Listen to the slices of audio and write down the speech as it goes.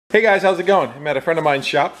Hey guys, how's it going? I'm at a friend of mine's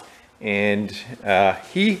shop, and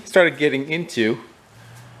he started getting into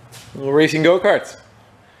little racing go-karts.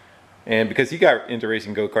 And because he got into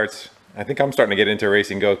racing go-karts, I think I'm starting to get into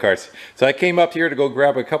racing go-karts. So I came up here to go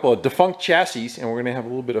grab a couple of defunct chassis, and we're gonna have a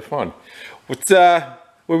little bit of fun. What are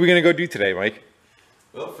we gonna go do today, Mike?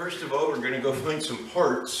 Well, first of all, we're gonna go find some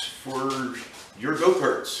parts for your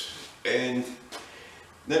go-karts, and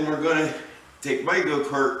then we're gonna take my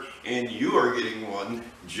go-kart, and you are getting one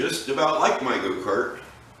just about like my go-kart,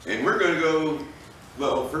 and we're gonna go,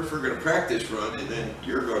 well, first we're gonna practice run, and then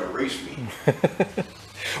you're gonna race me.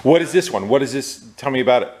 What is this one? What is this? Tell me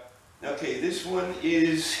about it. Okay, this one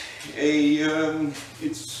is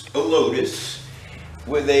it's a Lotus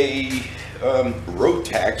with a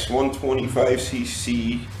Rotax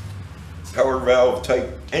 125cc power valve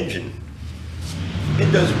type engine.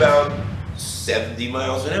 It does about 70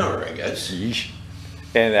 miles an hour, I guess. Yeesh.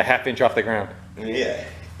 And a half-inch off the ground. Yeah,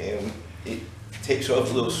 and it takes off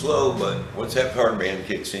a little slow, but once that power band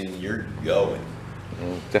kicks in, you're going.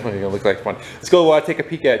 Definitely gonna look like fun. Let's go take a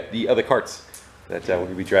peek at the other carts that we're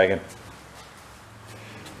gonna be dragging.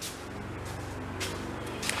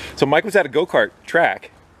 So Mike was at a go-kart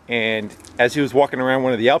track, and as he was walking around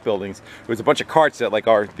one of the outbuildings, there was a bunch of carts that like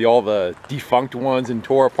are all the defunct ones and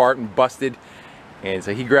tore apart and busted. And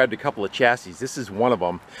so he grabbed a couple of chassis. This is one of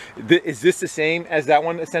them. Is this the same as that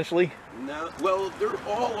one, essentially? No, well, they're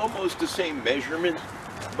all almost the same measurement,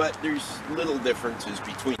 but there's little differences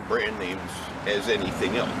between brand names as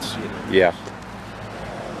anything else, you know? Yeah.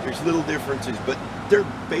 There's little differences, but they're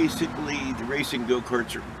basically, the racing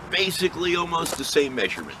go-karts are basically almost the same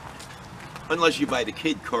measurement. Unless you buy the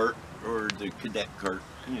kid cart or the cadet cart,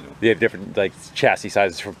 you know. They have different like chassis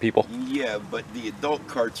sizes for people. Yeah, but the adult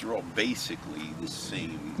carts are all basically the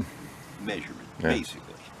same measurement,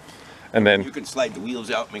 basically. And then you can slide the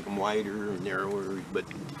wheels out, make them wider or narrower, but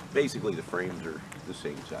basically the frames are the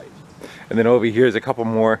same size. And then over here is a couple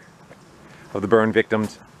more of the burn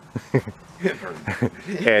victims.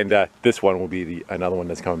 And this one will be another one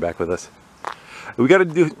that's coming back with us. We got to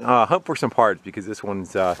do hunt for some parts because this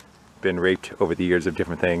one's been raped over the years of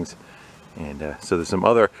different things. And so there's some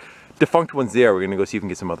other defunct ones there. We're going to go see if we can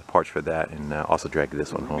get some other parts for that, and also drag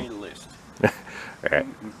this one home. Made a list. All right,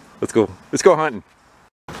 let's go. Let's go hunting.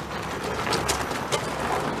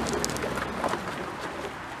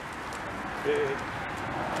 We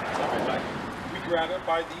rather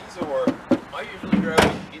buy these, or I usually grab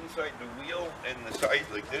it inside the wheel and the side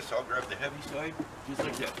like this. I'll grab the heavy side, just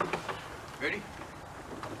like that. Ready?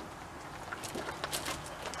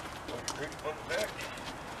 Grip on the back.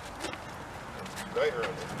 Right around it.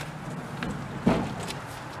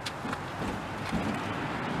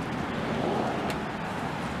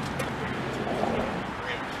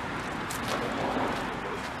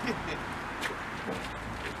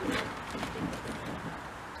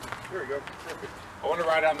 There we go. Perfect. I want to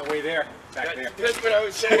ride on the way there. Back there. That's what I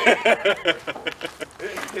was saying.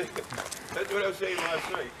 That's what I was saying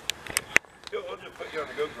last night. I'll just put you on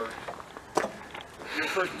the go-kart. Your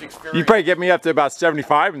first experience. You probably get me up to about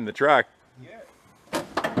 75 in the truck. Yeah.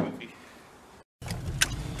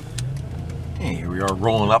 Hey, here we are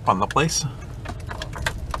rolling up on the place.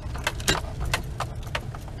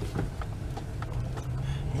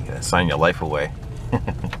 You gotta sign your life away.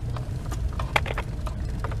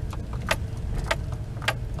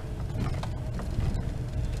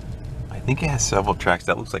 I think it has several tracks.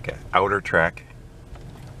 That looks like an outer track.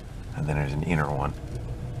 And then there's an inner one.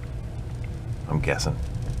 I'm guessing.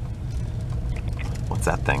 What's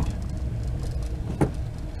that thing?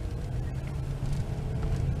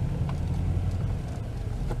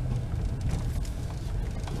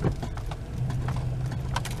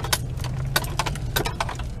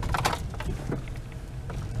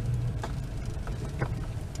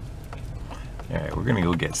 Alright, we're gonna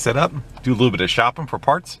go get set up, do a little bit of shopping for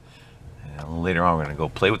parts, and later on we're gonna go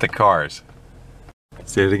play with the cars.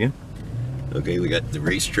 Say it again. Okay, we got the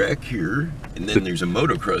racetrack here, and then there's a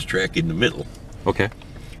motocross track in the middle. Okay.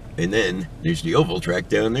 And then there's the oval track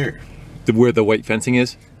down there. Where the white fencing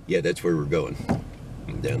is? Yeah, that's where we're going.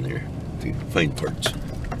 Down there to find parts.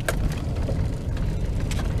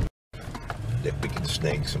 That we can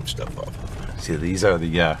snag some stuff off. See, these are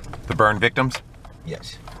the burn victims?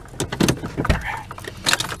 Yes.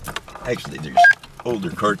 Actually, there's older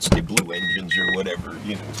carts, they blew engines or whatever,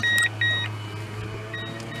 you know.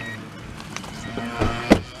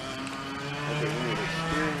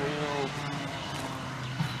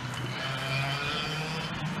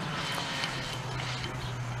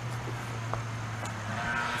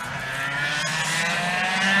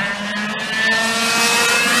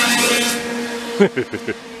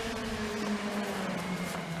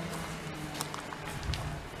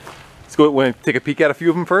 Let's go and take a peek at a few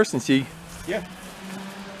of them first and see. Yeah.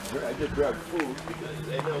 I just grabbed food because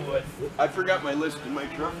I know what. I forgot my list in my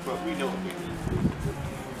truck, but we know what we need.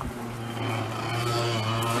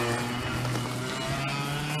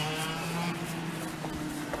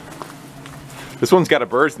 This one's got a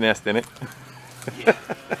bird's nest in it. Yeah.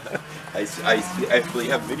 I actually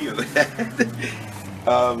have video of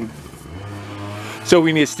that. So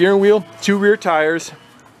we need a steering wheel, 2 rear tires,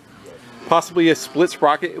 possibly a split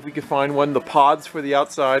sprocket if we can find one, the pods for the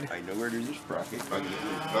outside. I know where there's a sprocket on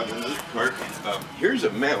this part. Here's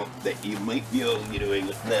a mount that you might be able to get away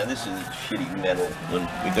with. Nah, this is shitty metal. We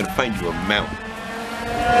gotta find you a mount.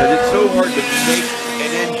 Because it's so hard to make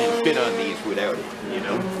an engine fit on these without it, you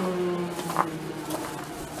know?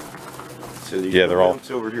 So yeah, they're all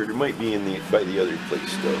over here. There might be by the other place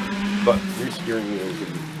still, but there's steering wheels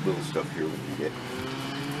and little stuff here we can get.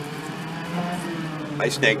 I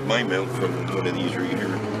snagged my mount from one of these right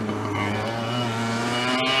here.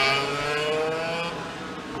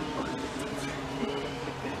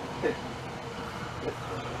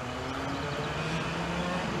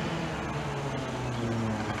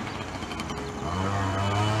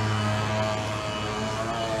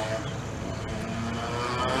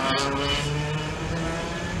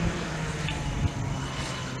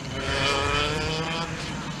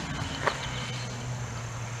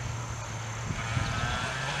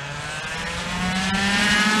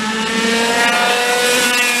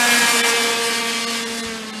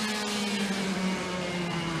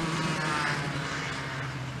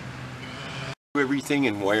 Everything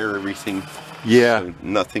and wire everything. yeah, so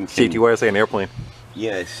nothing can, safety wires like an airplane.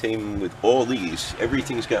 Yeah, same with all these.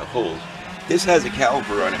 Everything's got holes. This has a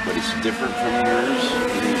caliper on it, but it's different from yours.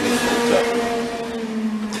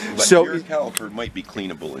 But So your caliper might be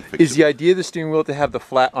cleanable and fixable. Is the idea of the steering wheel to have the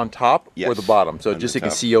flat on top or Yes, the bottom? So on just the so you can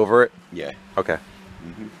top. see over it? Yeah. Okay.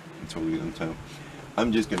 It's always on top.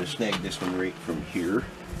 I'm just gonna snag this one right from here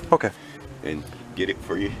Okay. and get it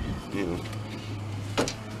for you. You know,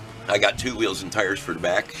 I got 2 wheels and tires for the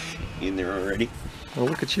back in there already. Well,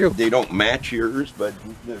 look at you. They don't match yours, but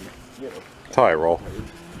they're, you know. That's how I roll.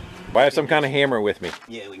 If I have some kind of hammer with me.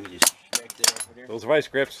 Yeah, we can just smack that over there. Those vice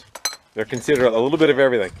grips, they're considered a little bit of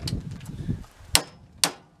everything.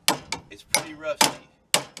 It's pretty rough, Steve.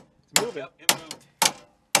 It's moving. Yep, it moved.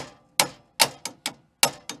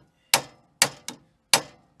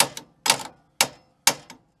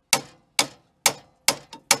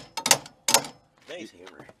 Nice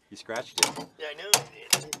hammer. You scratched it. Yeah, I know it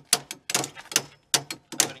did.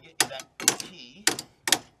 I'm gonna get you that key.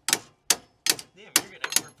 Damn, you're gonna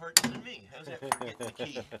have more parts than me. How's that for getting the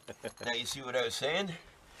key? Now you see what I was saying?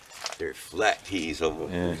 They're flat keys,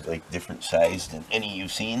 almost like different size than any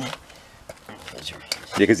you've seen. Yeah,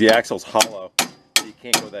 because the axle's hollow, so you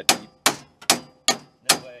can't go that deep.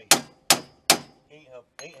 No way.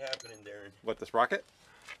 Ain't happening, Darren. What, the sprocket?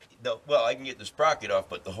 No, well, I can get the sprocket off,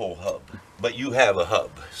 but the whole hub. But you have a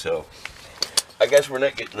hub, so I guess we're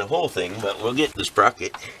not getting the whole thing, but we'll get the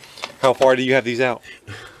sprocket. How far do you have these out?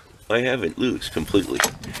 I have it loose completely.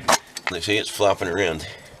 They say it's flopping around.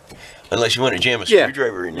 Unless you want to jam a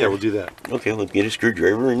screwdriver in there. Yeah, we'll do that. Okay, let's get a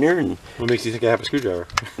screwdriver in there. And What makes you think I have a screwdriver?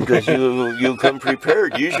 because you'll come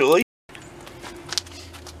prepared usually.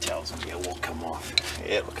 Tells me it won't come off.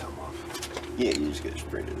 It'll come off. Yeah, you just gotta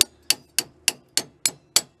spread it up.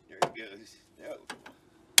 There it goes. Oh.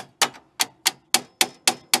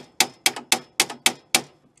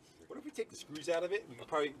 What if we take the screws out of it? We can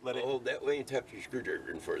probably let it... Hold that way and tap your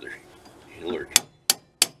screwdriver in further. It'll work.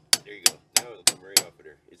 There you go. Now it'll come right off of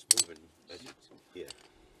there. It's moving. Yeah,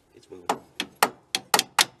 it's moving.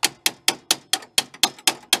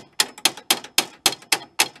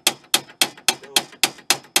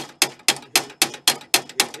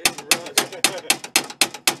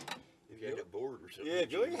 If you had a board or something. Yeah,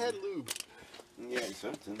 Joey had lube. Yeah,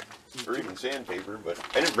 something. Or even sandpaper, but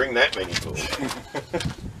I didn't bring that many tools.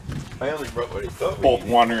 I only brought what I thought we Both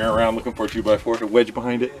needed. wandering around looking for a 2x4, a wedge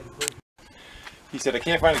behind it. He said, I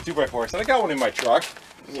can't find a 2x4. I said, I got one in my truck.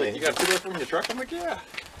 He's like, you got a 2x4 in your truck? I'm like, yeah.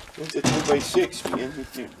 It's a 2x6, man.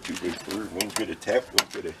 2x4. One's got a tap,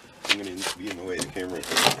 one's got a... I'm going to be in the way of the camera.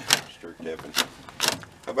 Start tapping.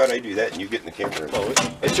 How about I do that and you get in the camera? Oh,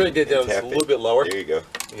 it should have did that Tap a it. little bit lower. There you go.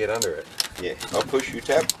 You get under it. Yeah, I'll push you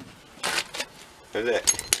tap. How's that?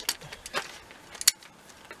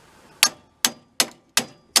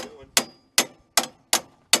 It's going.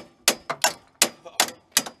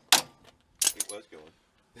 It was going.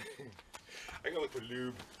 I gotta look for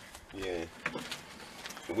lube. Yeah.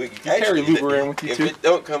 We carry lube around with you if too? it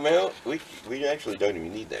don't come out, we actually don't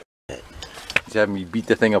even need that. He's having me beat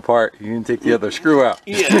the thing apart. You didn't take the other screw out.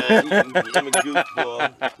 Yeah, I'm a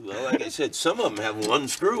goofball. Well, like I said, some of them have one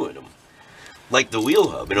screw in them. Like the wheel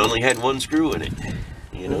hub, it only had one screw in it.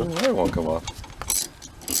 You know? That won't come off.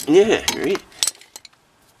 Yeah, right?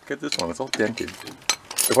 Look at this one, it's all dented.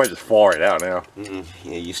 If I just fall right out now. Yeah,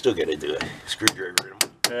 you still gotta do a screwdriver in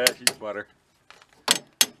them. Yeah, she's butter.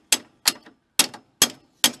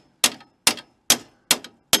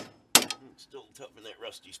 Still tough in that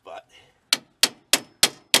rusty spot.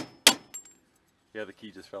 Yeah, the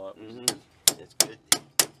key just fell out. That's good.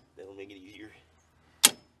 That'll make it easier.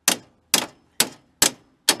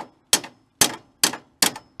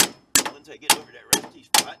 Once I get over that rusty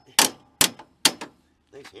spot,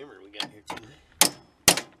 nice hammer we got here too.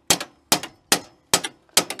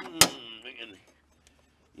 Man.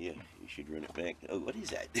 Yeah, you should run it back. Oh, what is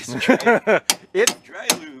that? This is It's dry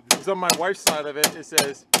lube. It's on my wife's side of it. It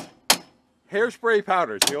says hairspray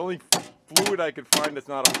powder. It's the only fluid I could find that's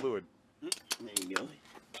not a fluid. There you go.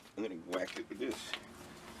 I'm gonna whack it with this.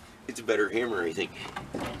 It's a better hammer, I think.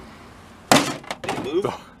 Did it move?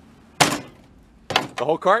 The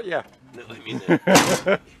whole cart? Yeah. No, I mean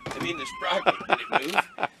the sprocket. Did it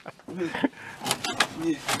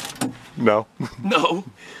move? No. No.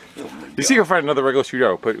 You see, you can find another regular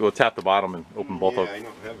screwdriver. We'll tap the bottom and open both of them. I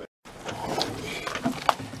don't have it.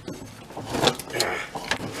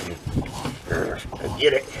 I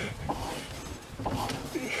get it.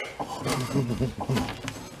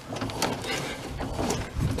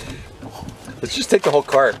 Let's just take the whole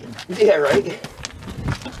cart. Yeah, right.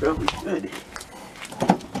 Probably good.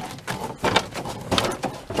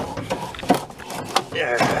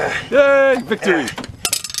 Yay! Victory!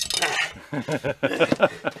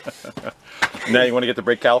 Now you want to get the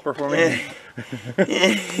brake caliper for me?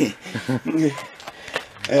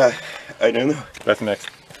 I don't know. That's next.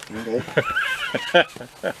 Okay.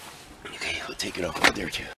 Okay, we'll take it off there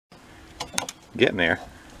too. Getting there.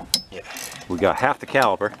 Yeah. We got half the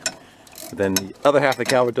caliper, but then the other half of the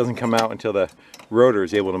caliper doesn't come out until the rotor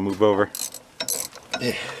is able to move over.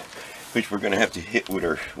 Which we're gonna have to hit with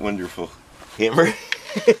our wonderful hammer.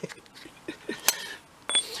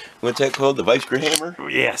 What's that called? The vice grip hammer?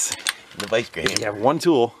 Yes. The vice grip hammer. You have one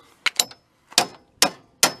tool. That's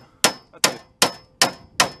it.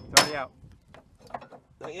 It's already out.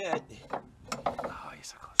 Not yet. Oh, you're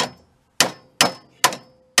so close.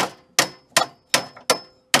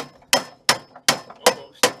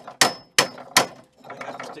 Almost. I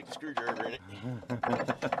have to stick a screwdriver in it.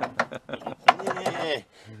 Yeah.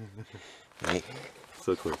 Right.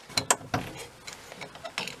 So clear.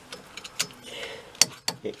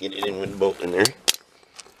 Can't get it in with the bolt in there.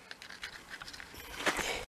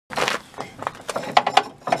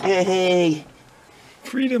 Hey!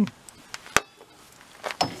 Freedom.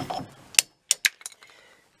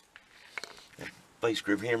 Vice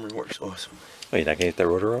grip hammer works awesome. Oh, you're not gonna get that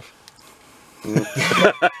rotor off?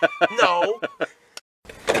 No!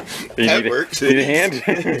 That works. You need a hand?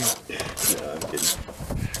 No, I'm kidding.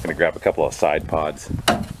 I'm gonna grab a couple of side pods.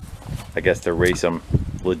 I guess to race them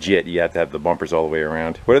legit, you have to have the bumpers all the way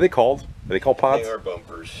around. What are they called? Are they called pods? They are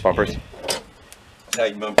bumpers. Bumpers? Yeah.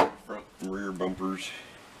 Side bumper, front and rear bumpers.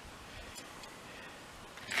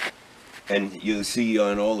 And you'll see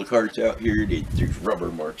on all the carts out here, there's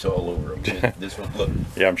rubber marks all over them. This one, look,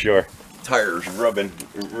 Yeah, I'm sure. tires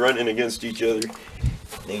running against each other.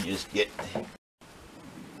 They just get...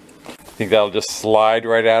 Think that'll just slide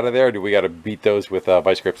right out of there, or do we got to beat those with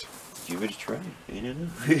vice grips? Give it a try. I don't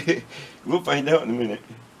know. We'll find out in a minute.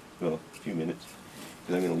 Well, a few minutes.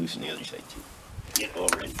 Because I'm going to loosen the other side too. Get it all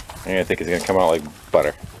ready. I think it's gonna come out like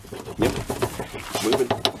butter. Yep. Moving.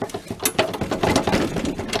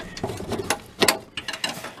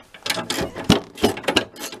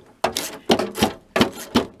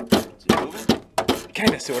 Is it moving?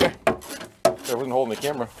 Kinda, sorta. I wasn't holding the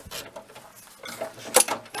camera.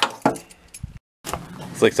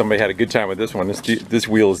 It's like somebody had a good time with this one. This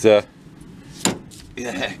wheel's Yeah.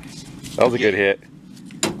 that was a good hit.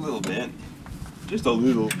 A little bit. Just a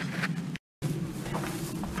little.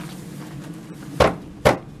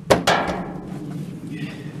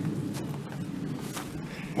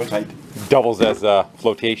 One tight. Doubles as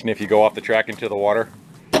flotation if you go off the track into the water.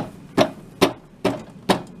 Yeah,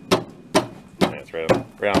 it's right on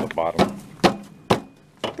the bottom.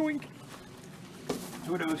 Doink.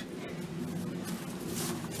 Toot-toot.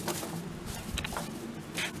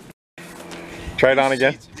 Try it on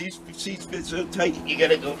again. These seats fit so tight, you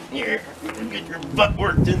gotta go here and get your butt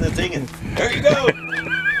worked in the thing, and there you go.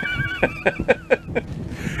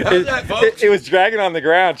 How's that, folks? It was dragging on the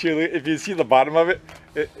ground, too. If you see the bottom of it,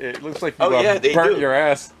 It looks like you they burnt do. your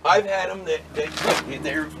ass. I've had them that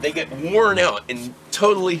they get worn out and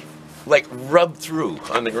totally like rubbed through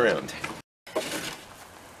on the ground.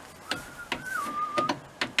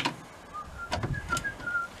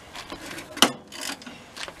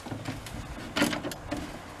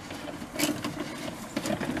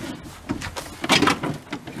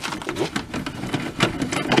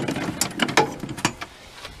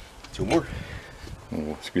 Two more.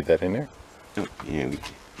 We'll screw that in there. Oh, yeah,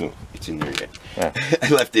 no, it's in there yet. Ah. I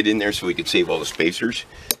left it in there so we could save all the spacers.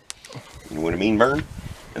 You know what I mean, Burn?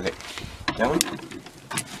 Okay. Down.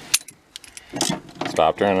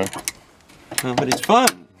 Stop turning. Oh, but it's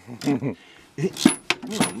fun. Oh,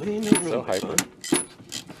 man, that's So hyper.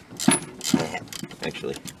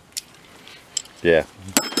 Actually. Yeah.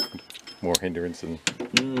 More hindrance and.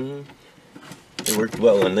 It worked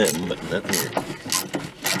well on them, but not here.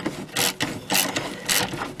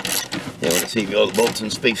 Yeah, I want to save you all the bolts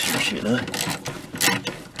and spacers, you know?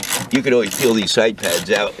 You could always peel these side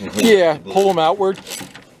pads out and Pull them outward.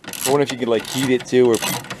 I wonder if you could like heat it too, or.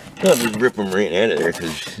 No, just rip them right out of there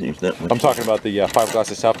because there's not much. I'm talking about the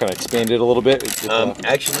fiberglass itself. Kind of expand it a little bit.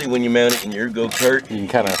 Actually, when you mount it in your go-kart, you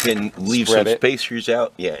can leave some spacers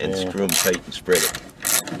out, and screw them tight and spread it.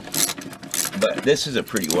 But this is a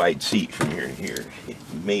pretty wide seat from here to here. It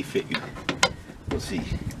may fit you. We'll see. Do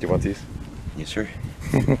you want these? Yes, sir.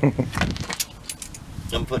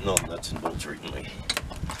 I'm putting all the nuts and bolts right in my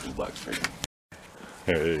toolbox right now.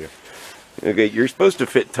 There you go. Okay, you're supposed to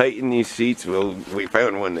fit tight in these seats. Well, we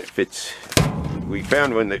found one that fits. We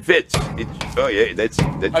found one that fits. Oh yeah, that's.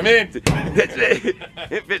 I'm in. That's it.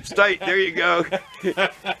 It fits tight. There you go.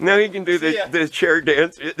 Now you can do the chair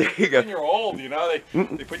dance. There you go. When you're old, you know,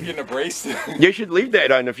 they put you in a brace. You should leave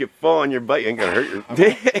that on. If you fall on your bike, it ain't gonna hurt you.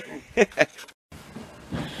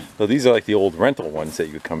 So these are like the old rental ones that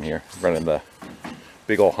you would come here running the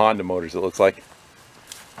big old Honda motors. It looks like.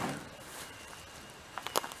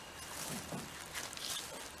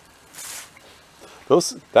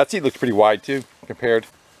 That seat looks pretty wide too, compared.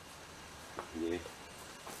 Yeah.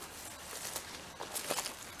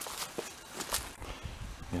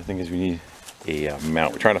 The thing is, we need a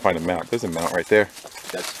mount. We're trying to find a mount. There's a mount right there.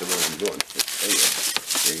 That's the one I'm going for.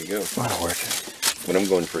 There you go. That'll work. But I'm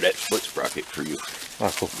going for that split sprocket for you.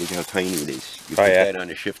 Oh, cool. Look how tiny it is. You put that on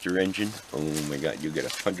a shifter engine. Oh my God, you get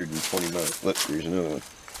 120 miles. Look, there's another one.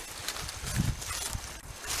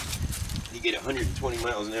 You get 120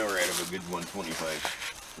 miles an hour out of a good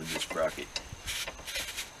 125 with this sprocket.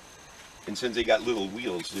 And since they got little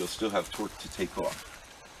wheels, they'll still have torque to take off.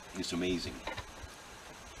 It's amazing.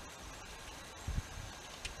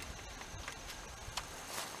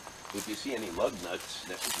 If you see any lug nuts,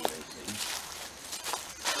 that would be a nice thing.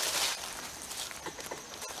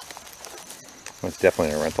 Well, it's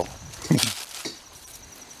definitely a rental.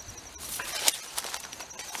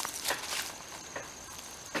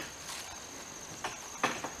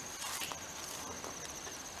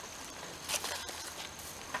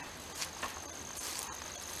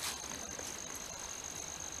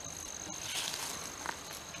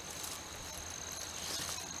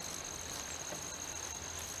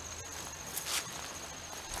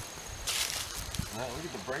 Wow, look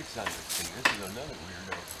at the brakes on this thing. This is another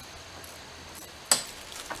weirdo.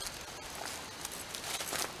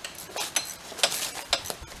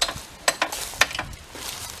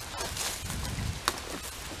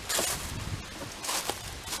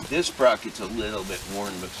 This sprocket's a little bit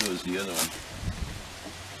worn, but so is the other one.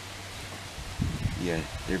 Yeah,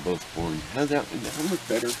 they're both worn. How's that one look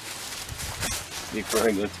better? Before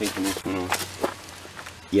I go taking this one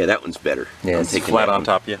off. Yeah, that one's better. Yeah, I'm it's taking flat that on one.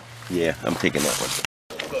 top, yeah. Yeah, I'm taking that one.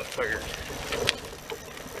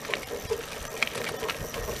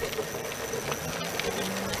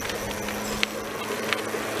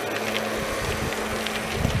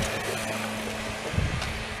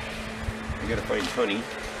 I gotta find Tony.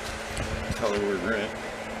 Tell her where we're at.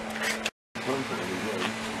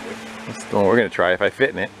 That's the one we're gonna try if I fit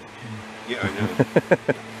in it. Yeah, I know.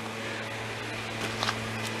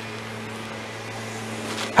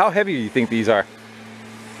 How heavy do you think these are?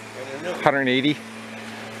 I don't know. 180?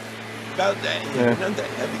 About that. Yeah. Not that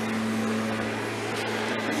heavy.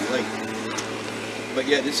 Pretty light. But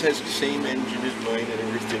yeah, this has the same engine as mine and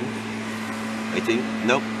everything. I think.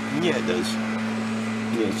 Nope. Yeah, it does.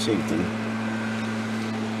 Yeah, same thing.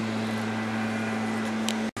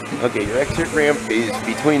 Okay, your exit ramp is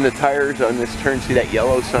between the tires on this turn. See that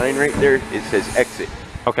yellow sign right there? It says exit.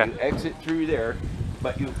 Okay. You exit through there,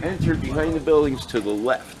 but you enter behind the buildings to the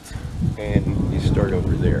left, and you start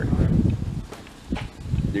over there.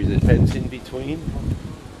 There's a fence in between.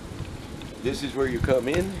 This is where you come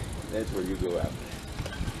in. That's where you go out.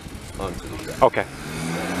 onto the track. Okay.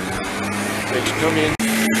 So you come in.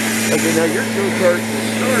 Okay, now your go-kart, the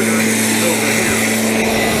starter is over here.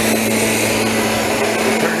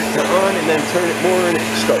 You turn it to on and then turn it more and it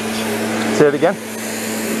starts. Say it again.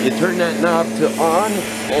 You turn that knob to on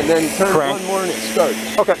and then turn Crank. one more and it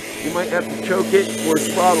starts. Okay. You might have to choke it or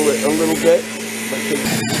throttle it a little bit.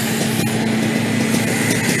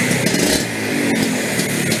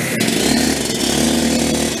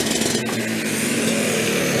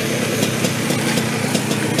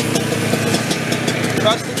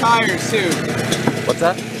 Trust the tires too. What's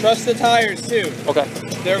that? Trust the tires too. Okay.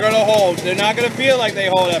 They're gonna hold. They're not gonna feel like they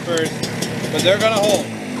hold at first, but they're gonna hold.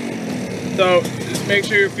 So just make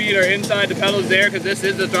sure your feet are inside the pedals there, because this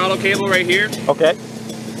is the throttle cable right here. Okay.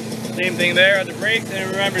 Same thing there on the brakes, and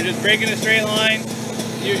remember, just brake in a straight line.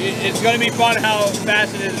 It's gonna be fun how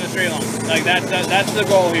fast it is in a straight line. Like that's the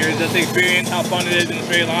goal here, is just to experience how fun it is in a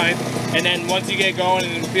straight line. And then once you get going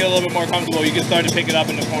and feel a little bit more comfortable, you can start to pick it up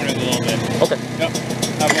in the corners a little bit. Okay. Yep.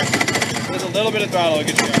 Have fun. Just a little bit of throttle will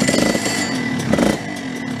get you going.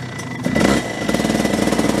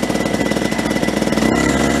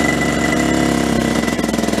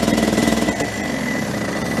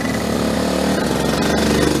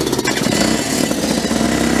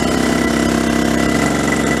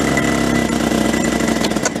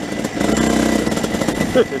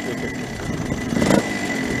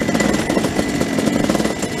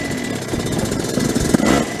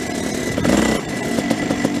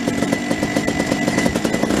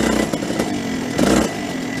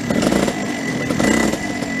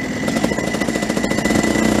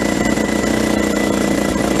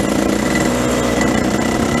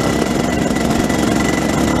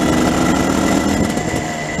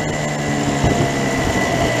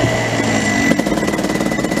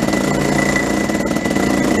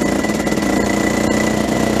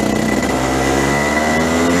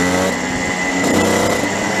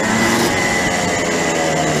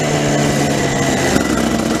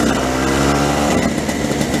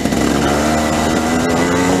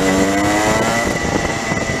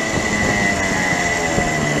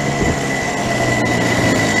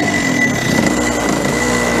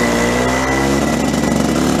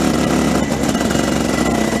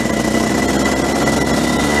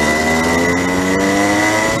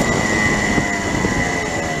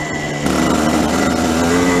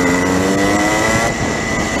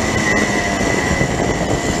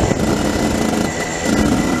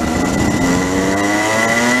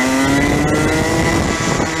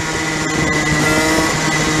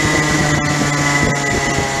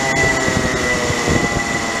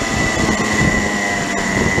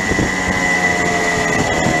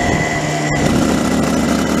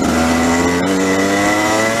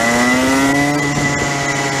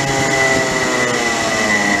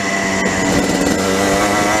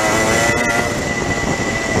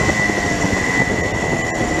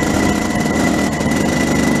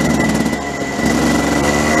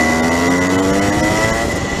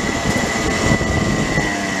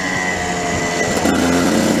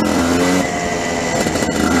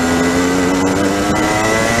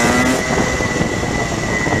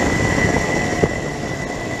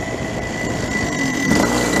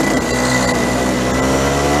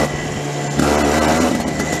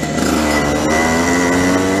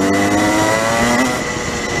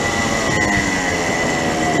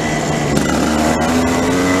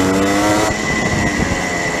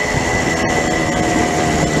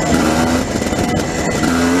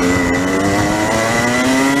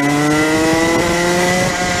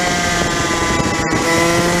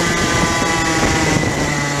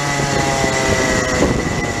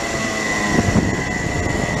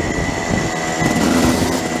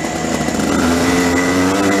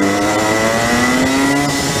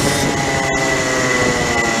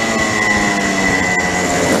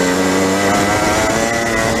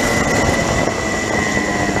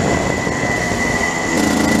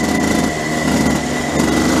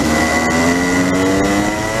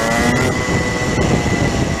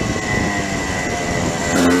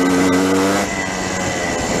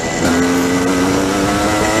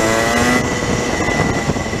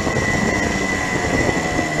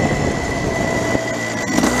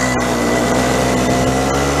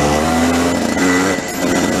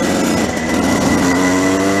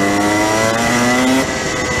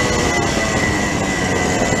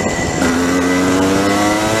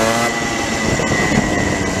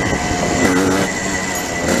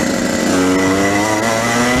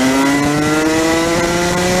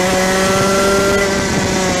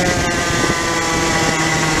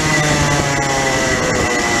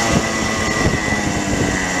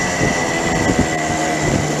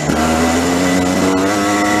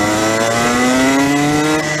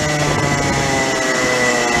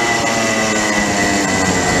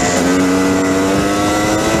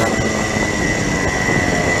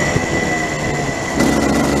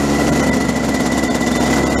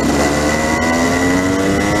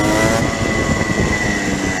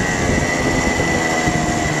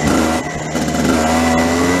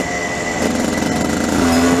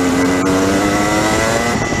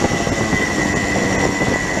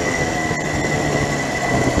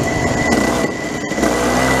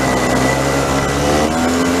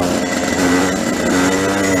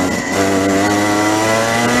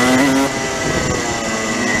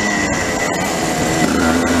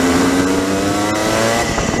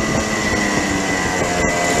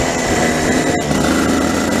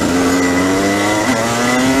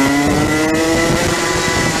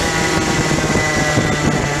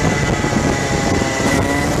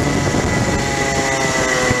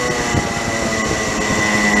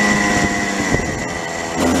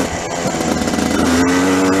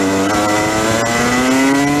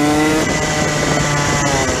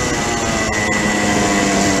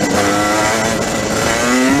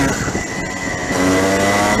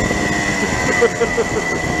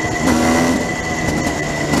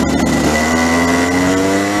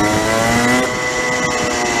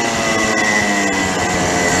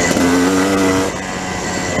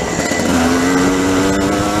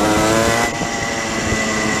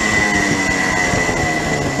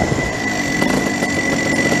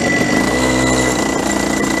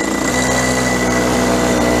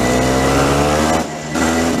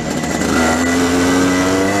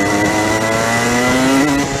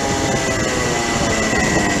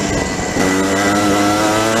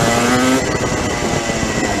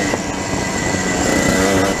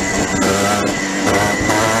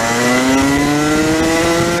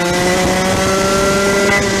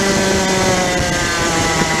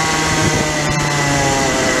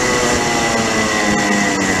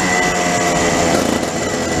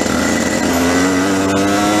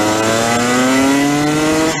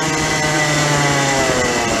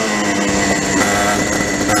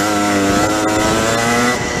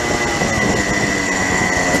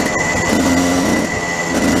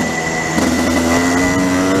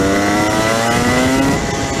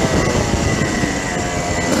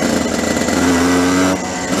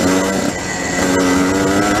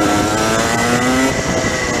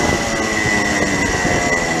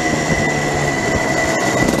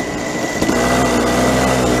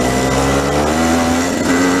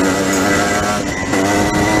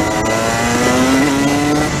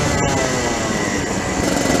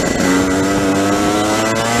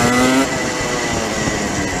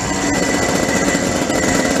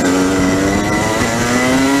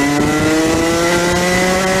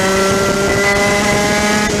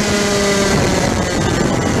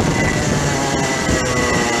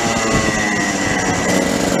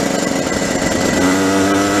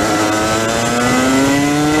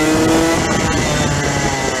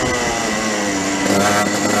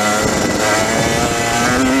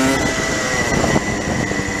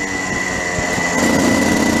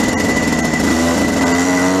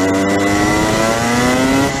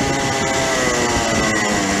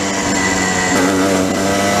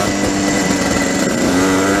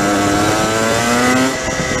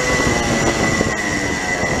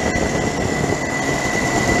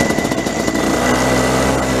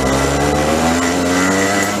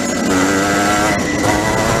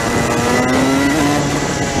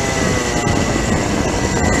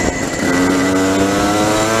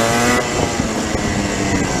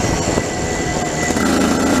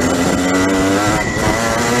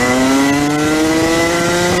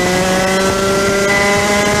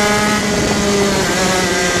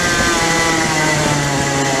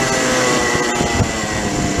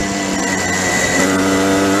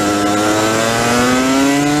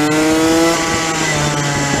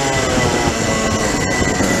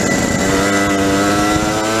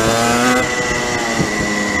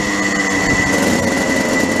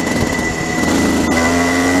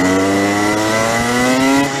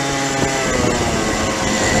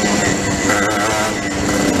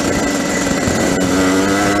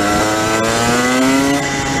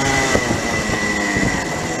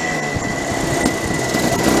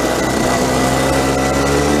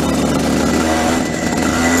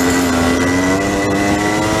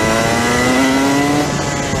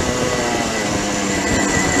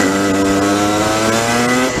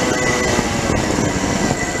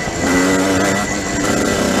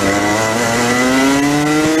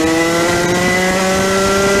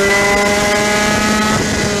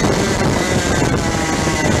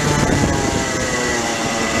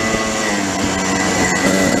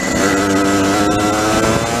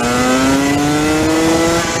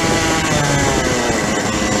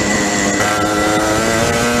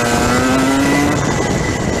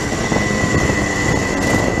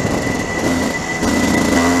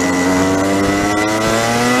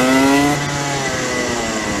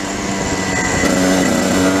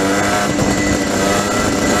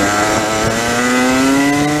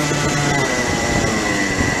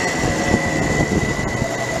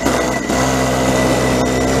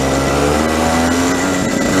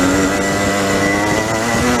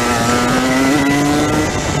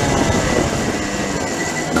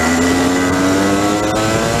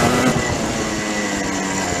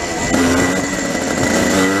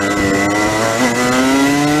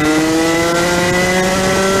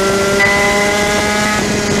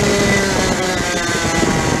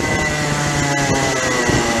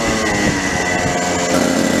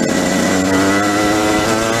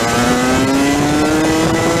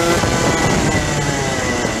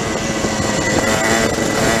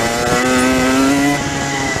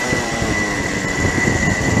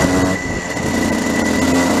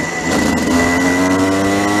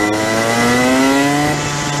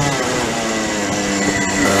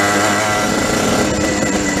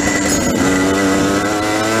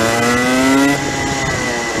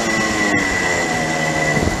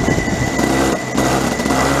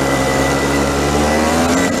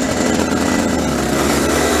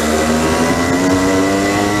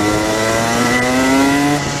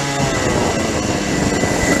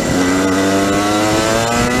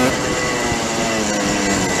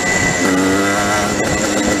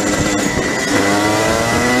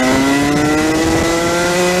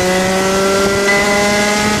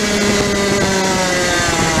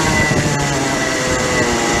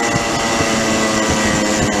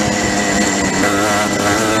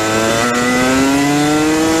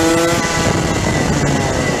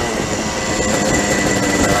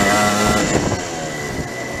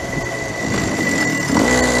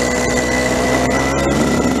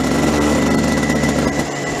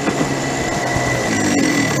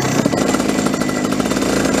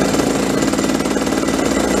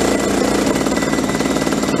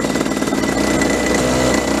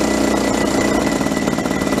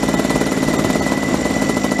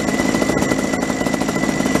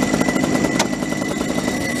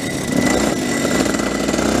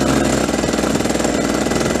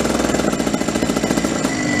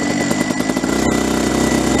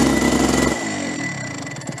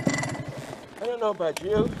 know about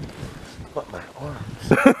you, but my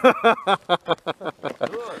arms.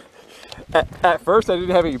 At first, I didn't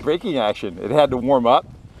have any braking action. It had to warm up.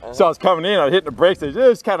 So I was coming in, I was hitting the brakes. It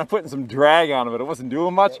was kind of putting some drag on it, but it wasn't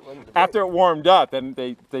doing much. After it warmed up, then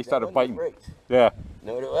they started biting. Yeah.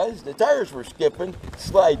 No, it was the tires were skipping,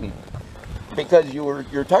 sliding, because your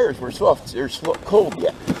tires were soft. They're cold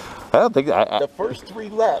yet. I don't think the first 3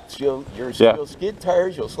 laps, you'll skid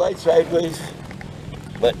tires, you'll slide sideways,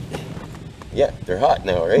 but yeah, they're hot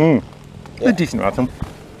now, right? Yeah. Yeah. Decent amount of them.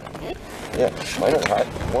 Yeah, mine are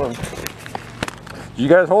hot, warm. You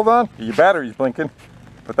guys hold on, your battery's blinking.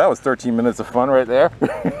 But that was 13 minutes of fun right there.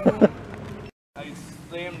 I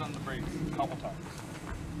slammed on the brakes a couple times.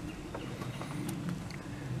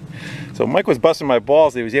 So Mike was busting my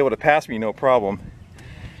balls. He was able to pass me no problem.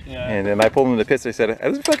 Yeah. And then I pulled him in the pits. I said, "I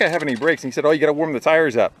don't feel like I have any brakes." And he said, "Oh, you got to warm the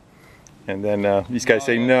tires up." And then these guys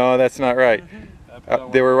say, "No, that's not right."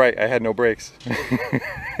 They were right. I had no brakes.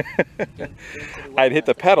 I'd hit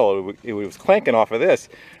the pedal. It was clanking off of this.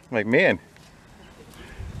 I'm like, man.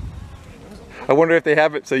 I wonder if they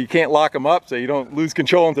have it so you can't lock them up so you don't lose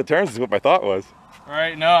control into turns is what my thought was.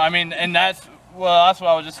 Right, no, I mean, and that's what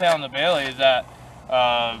I was just saying on the Bailey is that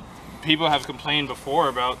people have complained before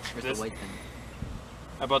about this,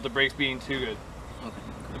 about the brakes being too good. Okay.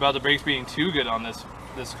 About the brakes being too good on this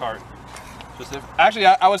kart. Actually,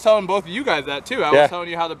 I was telling both of you guys that too. I was telling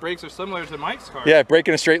you how the brakes are similar to Mike's car. Yeah,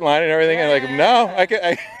 braking a straight line and everything. Yeah. And like, no, I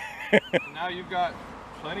can. Now you've got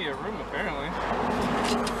plenty of room apparently.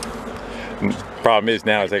 Problem is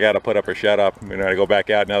now is I got to put up or shut up. You know, I go back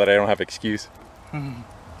out now that I don't have excuse.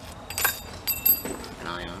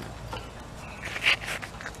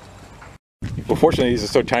 Well, fortunately, these are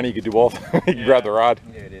so tiny you can do both. You can grab the rod.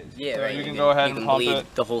 Yeah, it is. Yeah, so right. You can go ahead and pump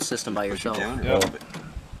it. The whole system by yourself. Down, yep.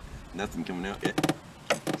 Nothing coming out yet.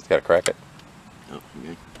 Just gotta crack it. Oh,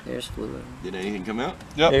 okay. There's fluid. Did anything come out?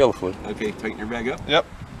 Yep. Yeah, got the fluid. Okay, tighten your bag up. Yep.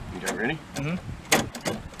 You guys ready? Mm-hmm.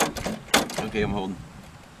 Okay, I'm holding.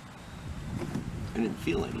 I didn't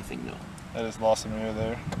feel anything though. I just lost some air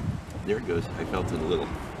there. There it goes. I felt it a little.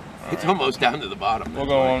 It's almost down to the bottom. We'll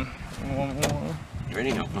go on. You ready?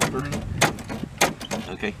 Help pumper.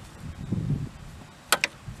 Okay.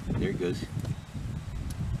 There it goes.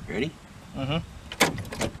 Ready? Mm-hmm.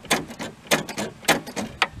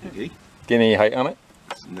 Okay. Get any height on it?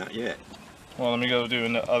 Not yet. Well, let me go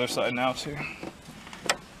do the other side now too.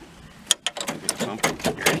 Pump it.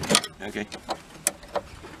 You ready? Okay.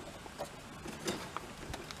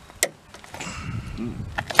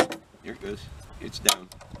 There it goes. It's down.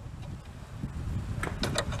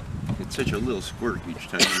 It's such a little squirt each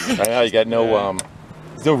time. I know you got no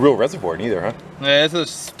there's no real reservoir neither, huh? Yeah,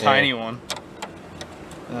 it's a tiny one.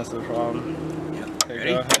 That's the problem. Yeah. Okay,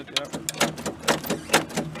 Ready? go ahead.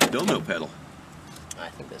 Yep. Still no pedal. I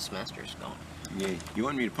think this master's gone. Yeah. You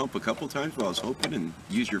want me to pump a couple times while I was hoping and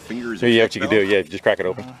use your fingers? So yeah, what you can do, yeah, just crack it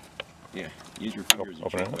open. Yeah. Use your fingers as a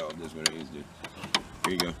Open it check up. valve. That's what I used to.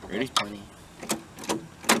 Here you go. Ready? Plenty.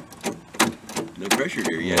 No pressure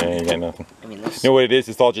there yet. Yeah, you got nothing. I mean, this. You know what it is?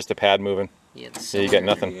 It's all just a pad moving. Yeah, the Yeah, you got cylinder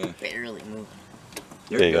nothing. Yeah. barely moving.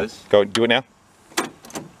 There it you goes. go. Go, do it now.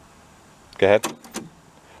 Go ahead.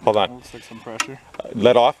 Hold on. Looks like some pressure.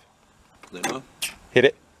 Let off. Let go. Hit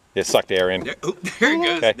it. Yeah, suck the air in. There, oh, there it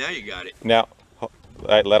goes. Okay. Now you got it. Now, all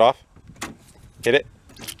right, let off. Hit it.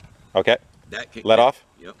 Okay. That kicked Let in. off.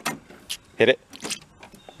 Yep. Hit it.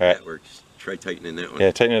 All right. That works. Try tightening that one.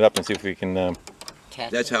 Yeah, tighten it up and see if we can.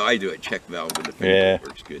 Catch That's how I do it. Check valve with the finger. Yeah. It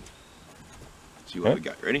works good. See what Huh? we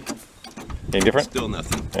got. Ready? Any different? Still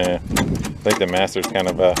nothing. Yeah. I think the master's kind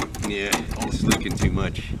of Yeah, it's leaking too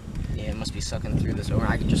much. Yeah, it must be sucking through this over.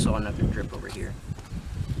 I just saw another drip over here.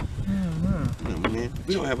 Oh, man.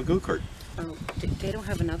 We don't have a go-kart. Oh, they don't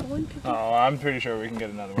have another one? Oh, I'm pretty sure we can get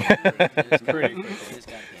another one. It's pretty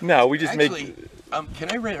quick. No, we just Actually, make. can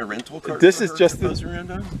I rent a rental car? This for is her just to the- buzz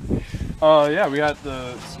around on? Yeah, we got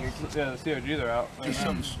the COG, they're out. Right Just now.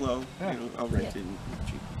 something slow. Yeah. You know, I'll rent it.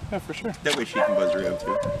 Yeah, for sure. That way she can buzz around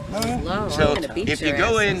too. Low, So I'm gonna beat if you your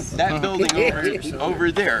go in asses. that building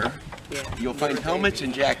over there, Yeah. you'll find helmets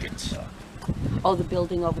and jackets. Oh, the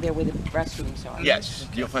building over there where the restrooms are. Yes,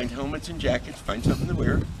 you'll find helmets and jackets. Find something to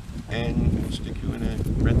wear, and we'll stick you in a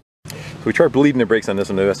rental. So we tried bleeding the brakes on this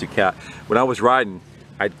one, the SU Cat. When I was riding,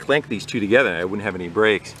 I'd clank these two together and I wouldn't have any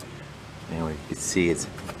brakes. Anyway, you can see it's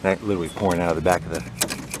literally pouring out of the back of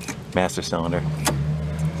the master cylinder.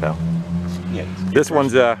 So Yeah. this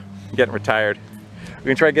one's getting retired. We're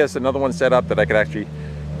gonna try to get us another one set up that I could actually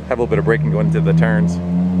have a little bit of braking going into the turns.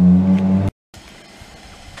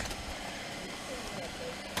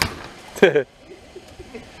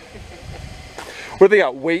 What do they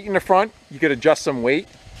got? Weight in the front? You could adjust some weight.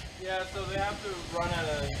 Yeah, so they have to run at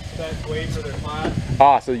a set weight for their class.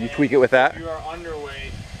 Ah, so you tweak it with that? If you are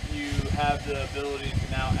underweight, you have the ability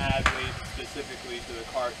to now add weight specifically to the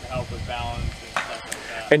cart to help with balance and stuff like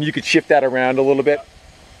that. And you could shift that around a little bit? Yep.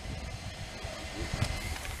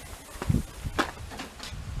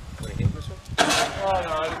 Oh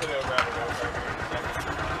no, I just gonna grab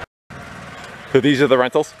a go. So these are the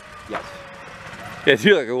rentals? Yes. Yeah, these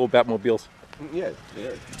are like little Batmobiles. Yeah,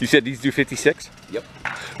 yeah. You said these do 56? Yep.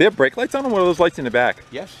 They have brake lights on them? What are those lights in the back?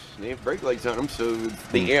 Yes, they have brake lights on them so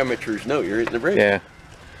the amateurs know you're hitting the brake. Yeah.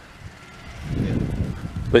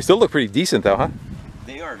 They still look pretty decent though, huh?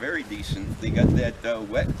 They are very decent. They got that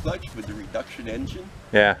wet clutch with the reduction engine.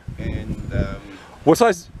 Yeah. And What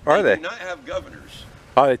size are they they? do not have governors.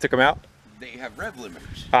 Oh, they took them out? They have rev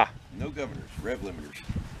limiters. Ah. No governors, rev limiters.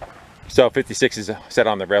 So 56 is set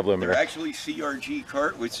on the rev They're limiter. actually CRG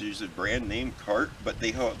Kart, which is a brand name Kart, but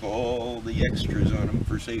they have all the extras on them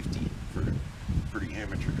for safety for the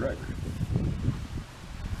amateur driver.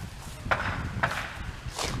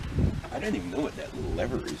 I don't even know what that little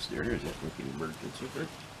lever is there. Is that like an emergency brake?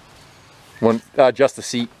 One, just the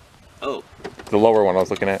seat. Oh. The lower one I was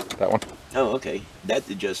looking at, that one. Oh, okay. That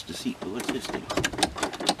adjusts the seat. But what's this thing?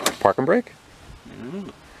 Park and brake?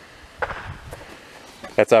 Mm.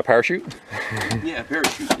 That's a parachute? Yeah,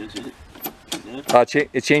 parachute, isn't it? Yeah.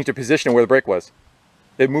 It changed the position of where the brake was.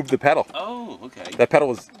 It moved the pedal. Oh, okay. That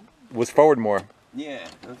pedal was forward more. Yeah,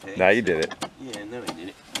 okay. Now you did it. Yeah, now I did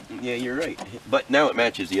it. Yeah, you're right. But now it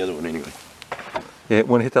matches the other one anyway. Yeah,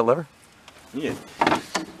 want to hit that lever? Yeah.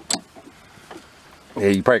 Yeah,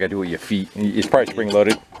 you probably got to do it with your feet. It's probably spring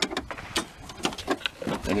loaded.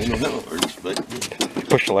 I don't know how it works, but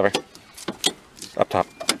Push the lever. Up top.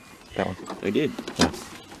 That one. I did.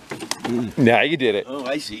 Now you did it. Oh,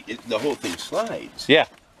 I see. The whole thing slides. Yeah.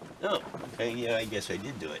 Oh, okay. Yeah, I guess I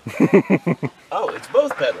did do it. Oh, it's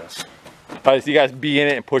both pedals. So you guys be in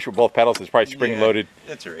it and push with both pedals. It's probably spring loaded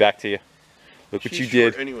That's all right. back to you. Look what She's you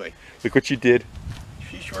did. short anyway. Look what you did.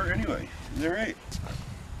 She's short anyway. Is that right?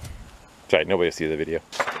 Sorry, nobody will see the video.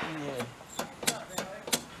 Yeah.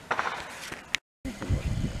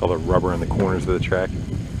 All the rubber in the corners of the track.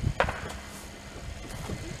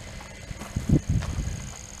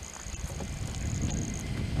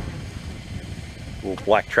 Little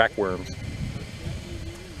black track worms. And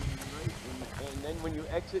then when you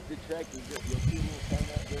exit the track, you'll see a little sign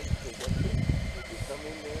out there. So you come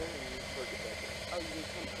in there and you park it back there. Oh, you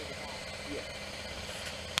come to the back? Yeah.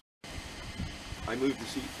 I moved the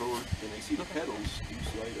seat forward and I see the pedals do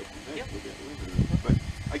slide up and back with that limiter. But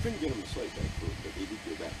I couldn't get them to slide back forward, but they did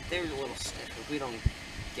go back. They're a little stiff, but we don't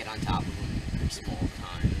get on top of them for small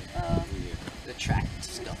time. The track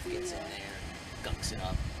stuff gets in there, gunks it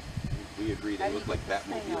up. We agree they look like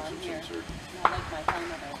Batmobiles of some sort. Not like my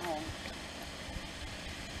helmet at home.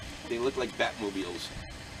 They look like Batmobiles.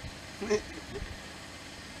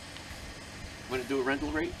 Want to do a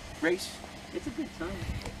rental race? It's a good time.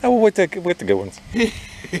 Oh, with the good ones. We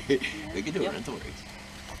could do a rental race.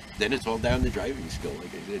 Then it's all down to driving skill,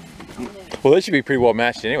 like I did. Well, they should be pretty well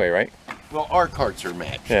matched anyway, right? Well, our carts are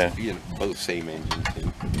matched. Yeah. You know, both same engine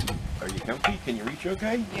thing. Are you comfy? Can you reach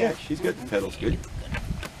okay? Yeah, she's got the pedals good.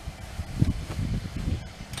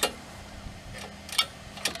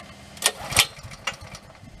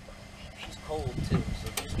 She's cold too,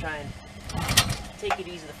 so just try and take it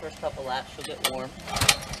easy the first couple laps. She'll get warm.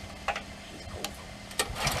 She's cold.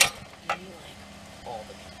 You like all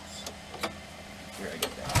the pedals. Here, I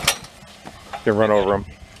got that. You can run over them.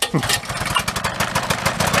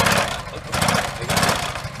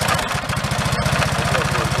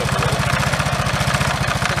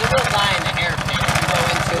 Because it will die in the hairpin if you go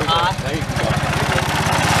in too hot. Now you can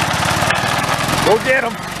Go get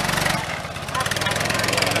them!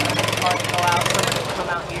 Cars go out, somebody will come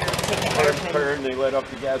out here, take the hairpin, turn, they let off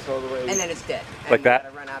the gas all the way. and then it's dead. And Like that? You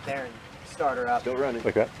gotta run out there and start her up. Go running.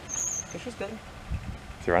 Like that? Yeah, she's good.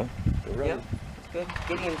 Is he running? Go running. Yep, it's good.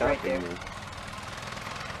 Gideon's right there.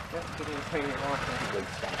 Yep, Gideon's right here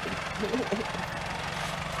watching.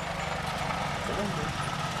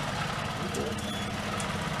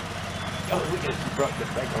 Oh, look at it. She brought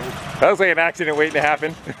that back home. That was like an accident waiting to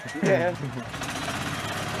happen. Yeah.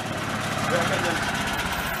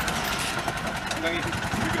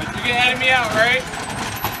 You can edit me out, right?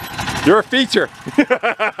 You're a feature.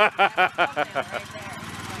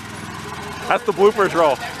 That's the bloopers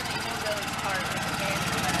roll.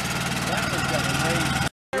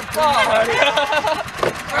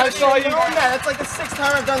 I saw you. That's like the 6th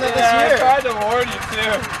time I've done that Yeah, I tried to warn you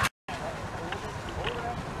too.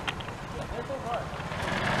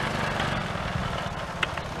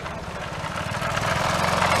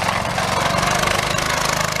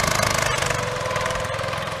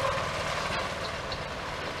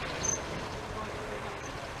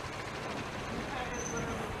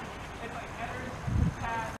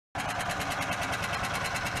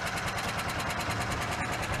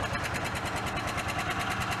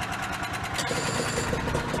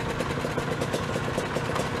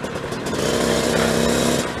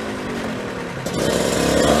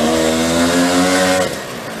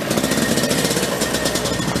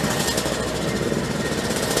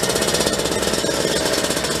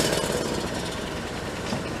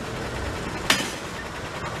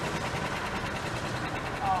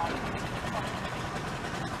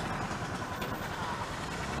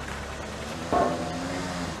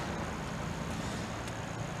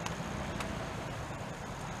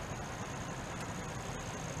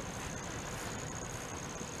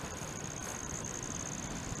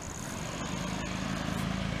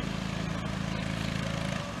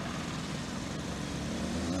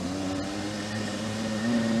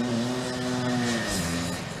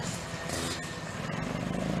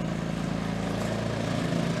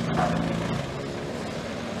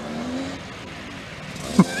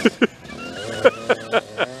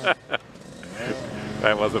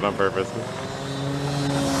 That wasn't on purpose.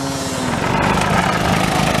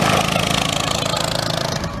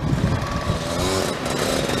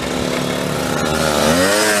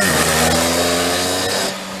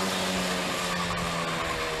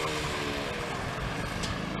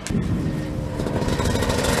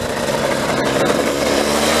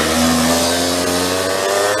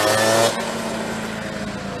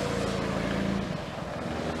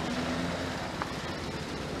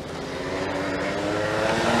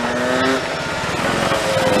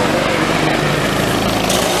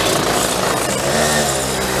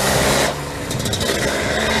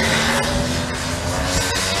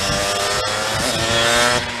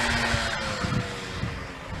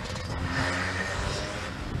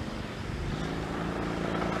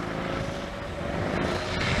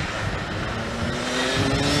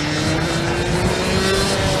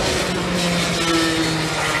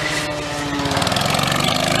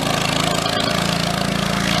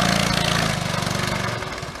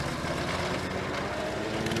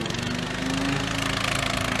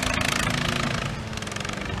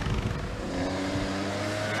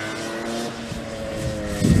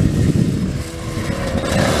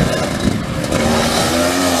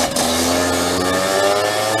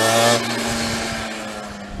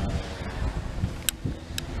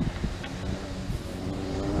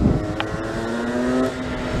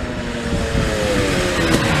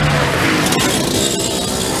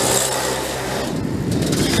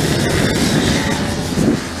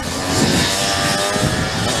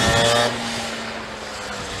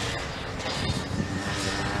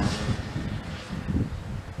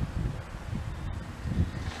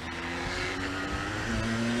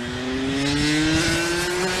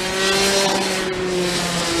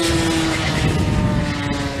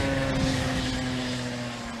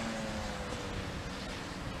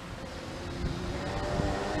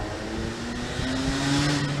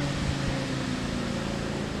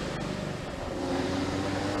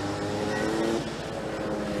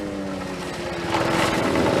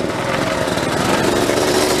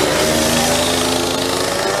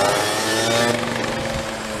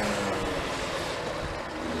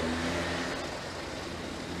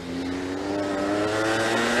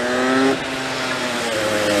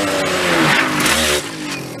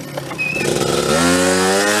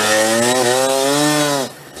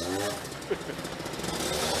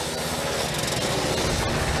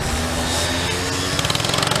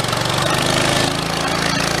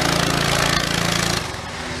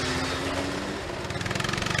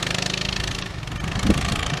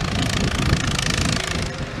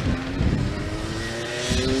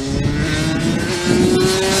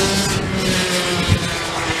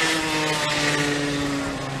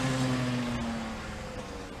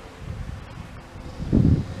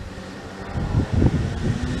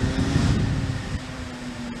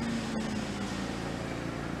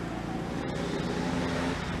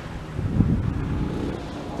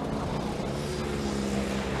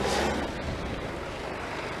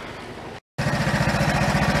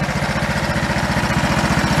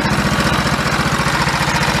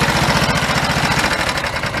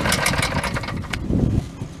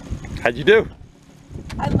 How'd you do?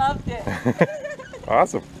 I loved it.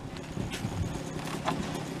 Awesome.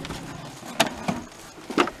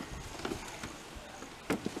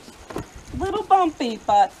 Little bumpy,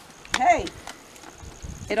 but hey,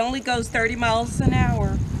 it only goes 30 miles an hour.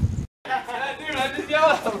 Dude, I just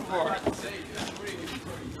yelled at him before.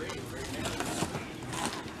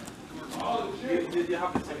 Oh, shit. Did you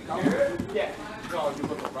have to take a Yeah. No, you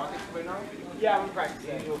put the rockets right now? Yeah, I'm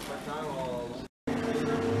practicing. You'll put time all.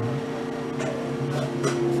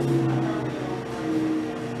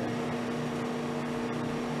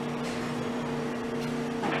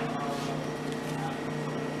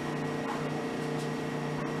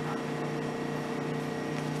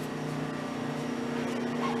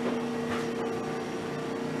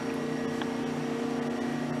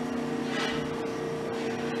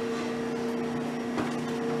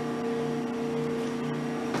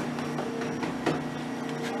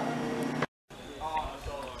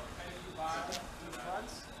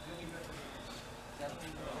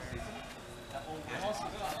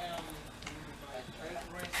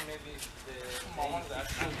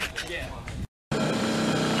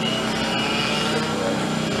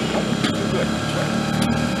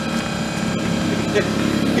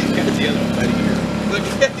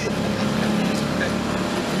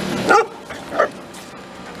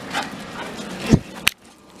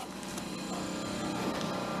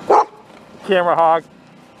 Camera hog.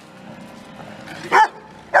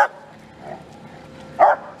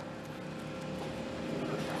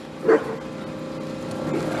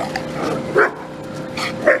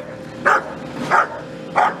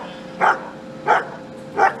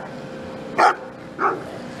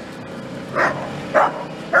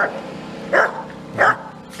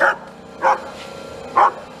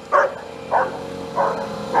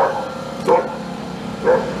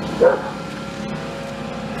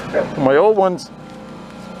 my old ones,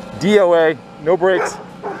 DOA, no brakes.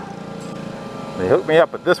 They hooked me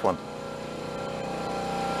up with this one.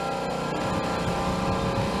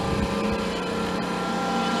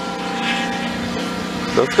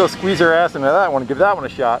 So let's go squeeze our ass into that one and give that one a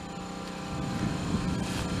shot.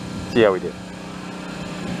 See how we did.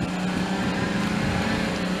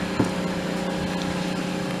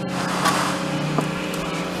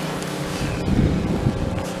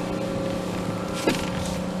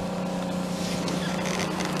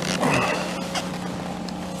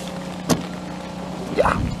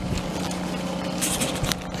 Yeah.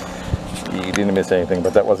 You didn't miss anything,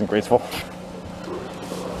 but that wasn't graceful.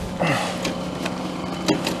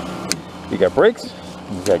 You got brakes,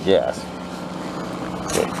 you got gas.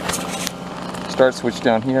 Okay. Start switch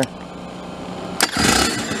down here.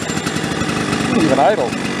 Even idle.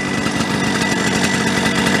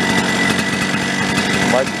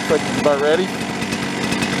 My switch is about ready.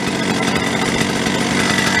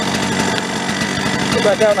 Go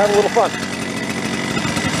back out and have a little fun.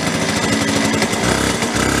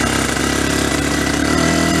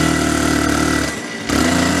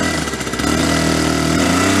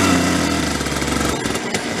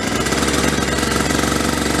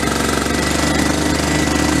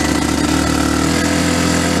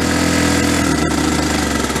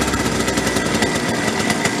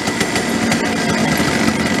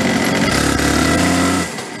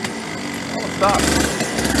 Stop.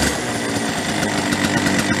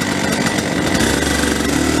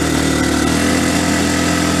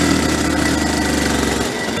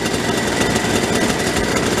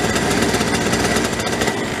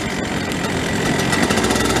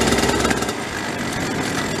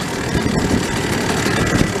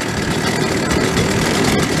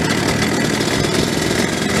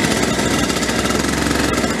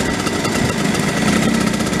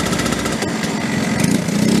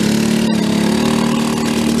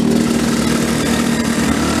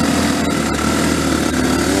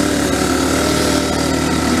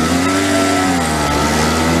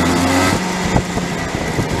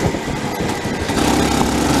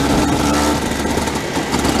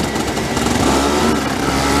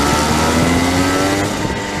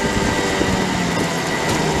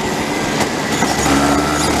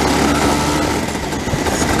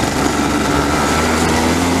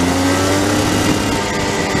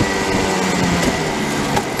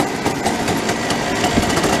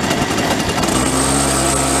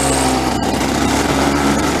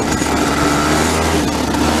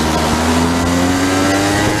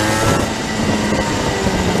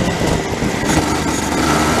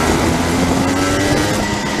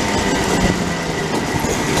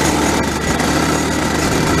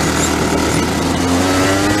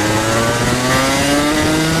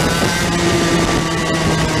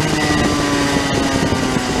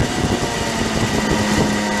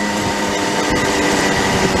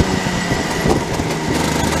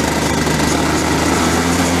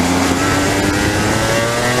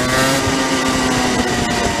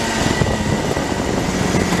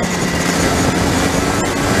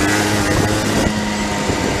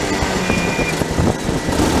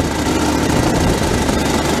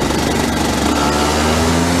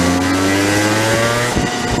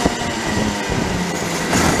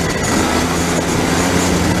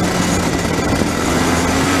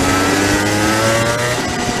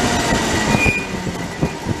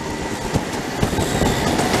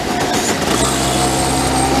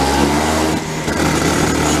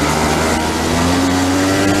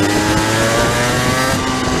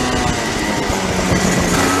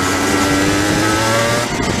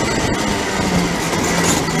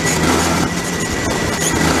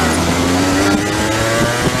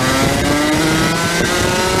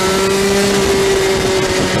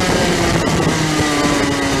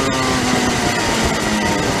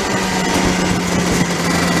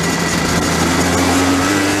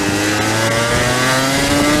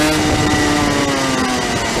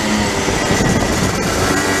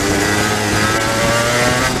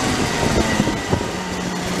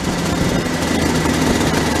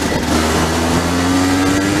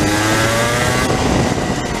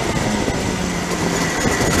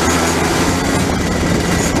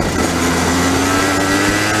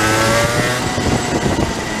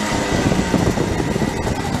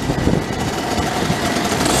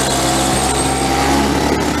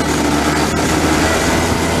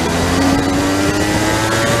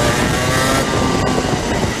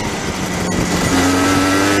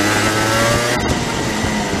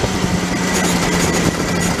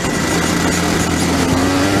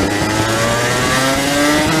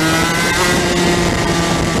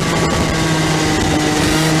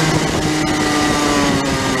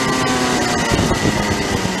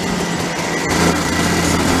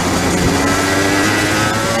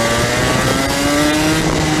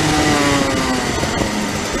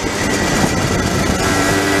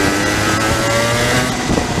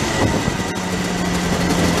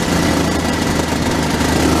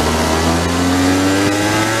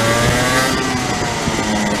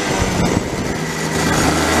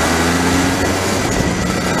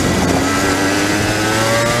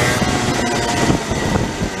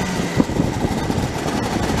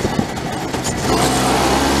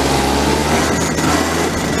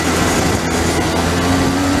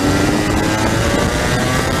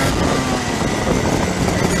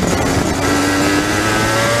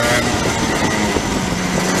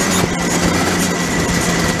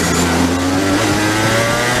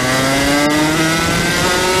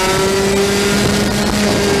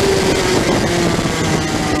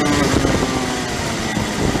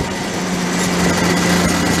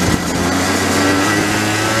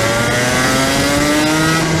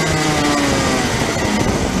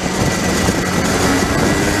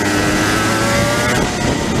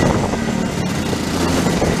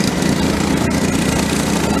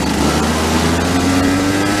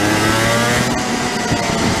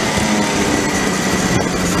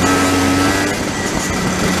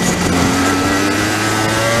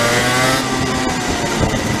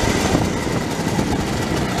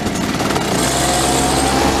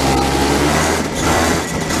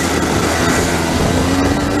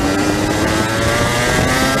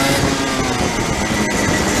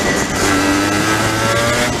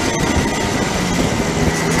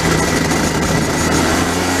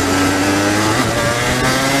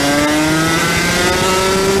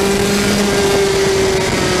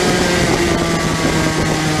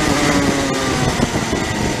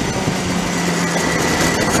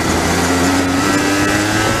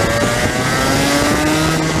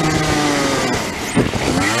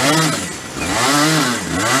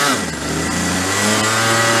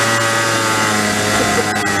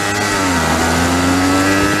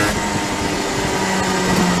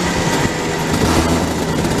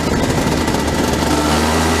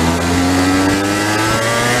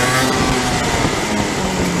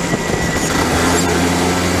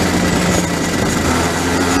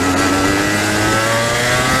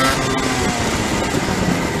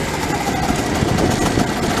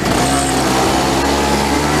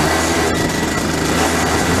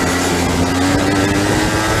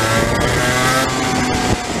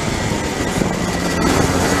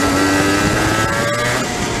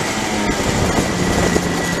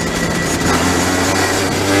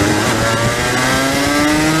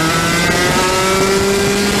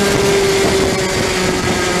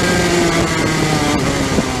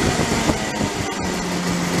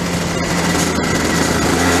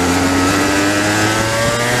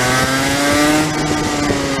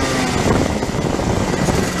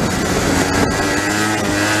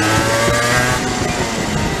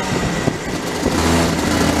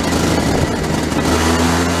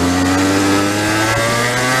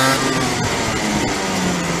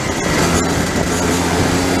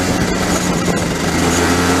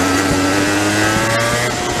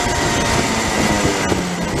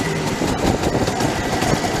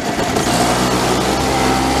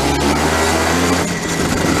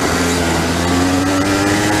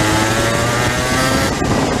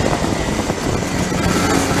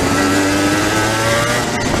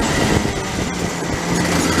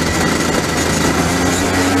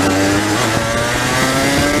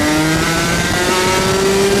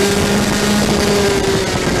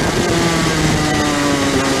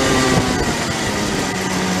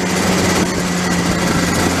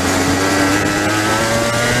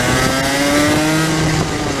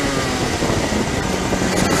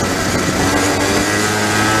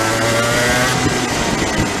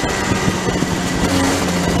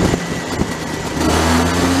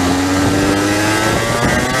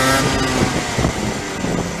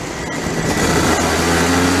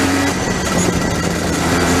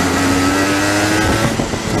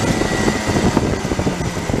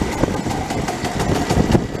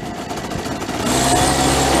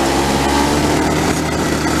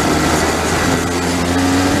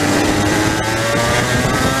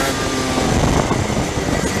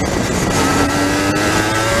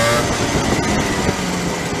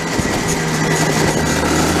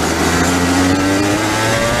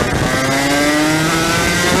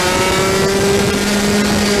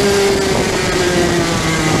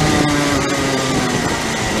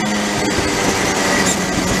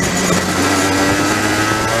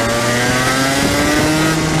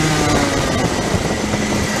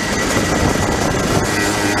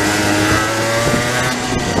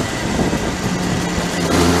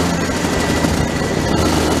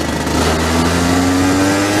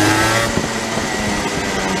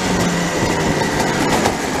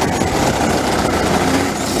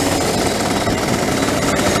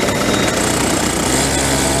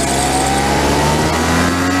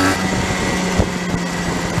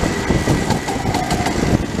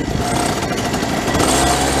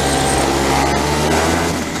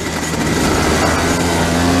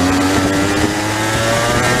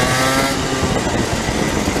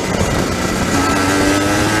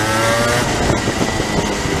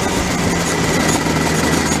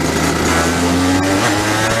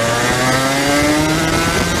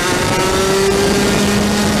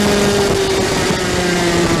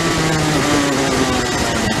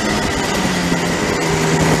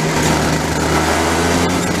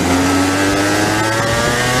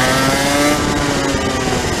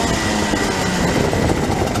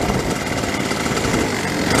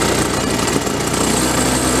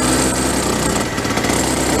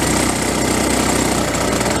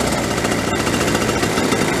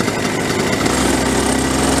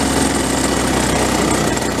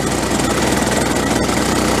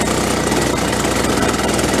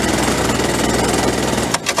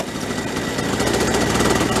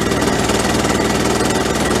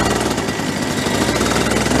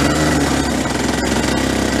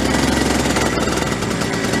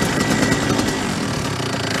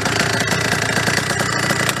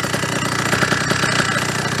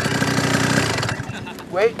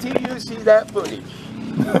 Wait till you see that footage.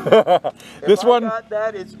 This one,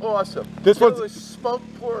 That is awesome. This there one's- was smoke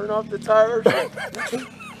pouring off the tires.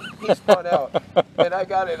 He spun out, and I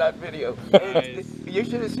got it on video. Nice. You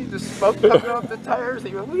should have seen the smoke coming off the tires.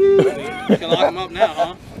 They were wee. You can lock them up now,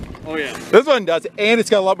 huh? Oh yeah. this one does, and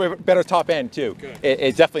it's got a lot more better top end too. Good.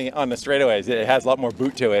 It's definitely on the straightaways. It has a lot more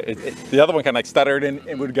boot to it. The other one kind of like stuttered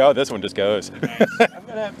and would go. This one just goes. I'm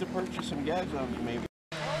gonna have to purchase some gas on you, maybe.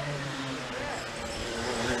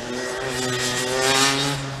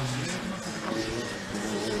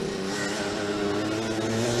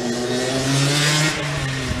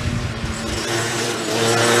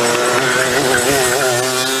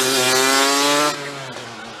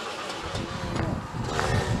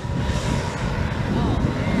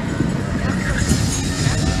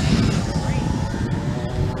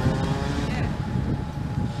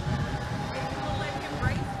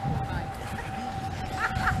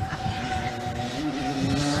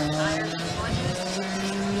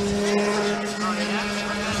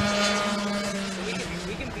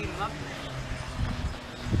 We can beat him up.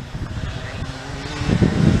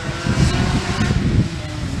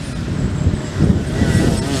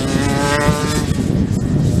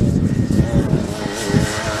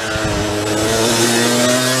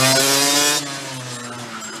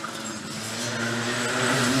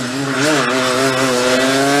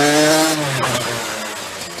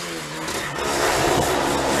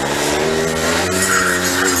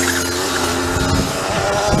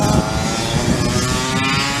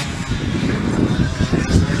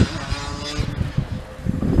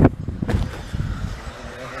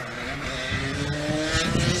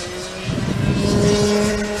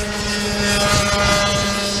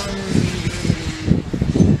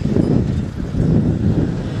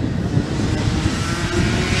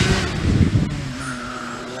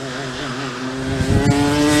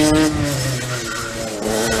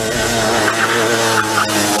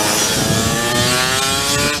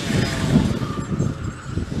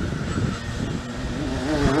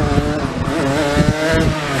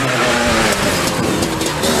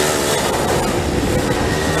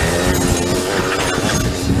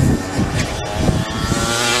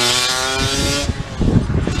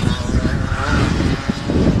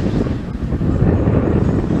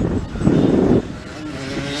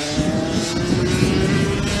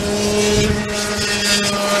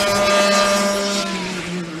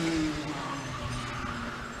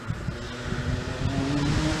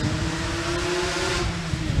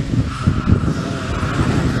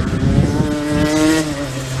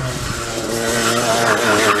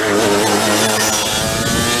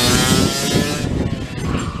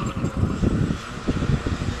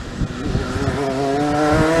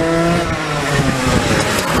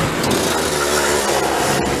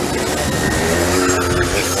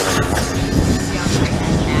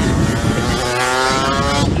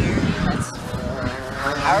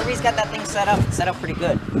 However he's got that thing set up pretty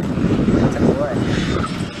good. That's a boy.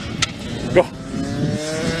 Go.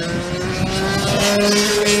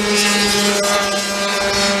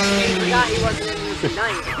 He forgot he wasn't in here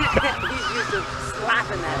tonight. He's used to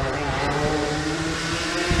slapping that thing.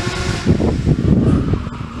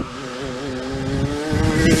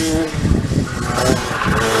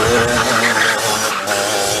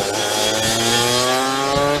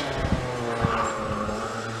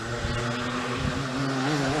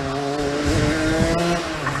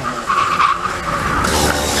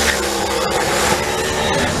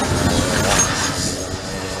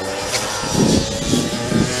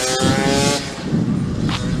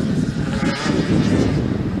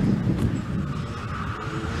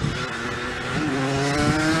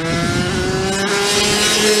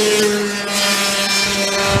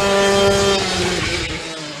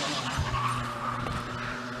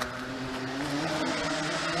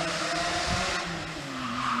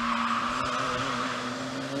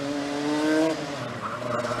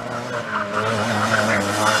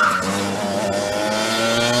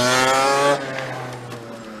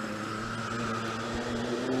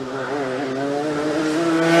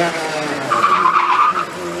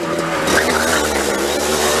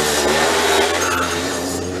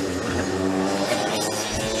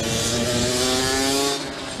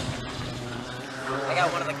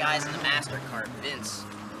 Guys in the master cart, Vince,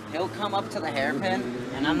 he'll come up to the hairpin,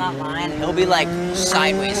 and I'm not lying, he'll be like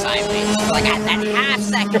sideways, like at that half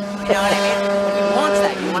second, you know what I mean? But he wants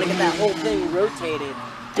that, you want to get that whole thing rotated.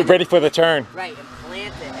 Ready for the turn. Right, and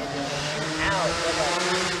plant it, and just shoot out,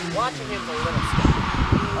 but watching him for a little stuff.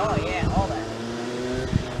 Oh yeah, all that.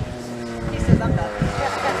 He says I'm done.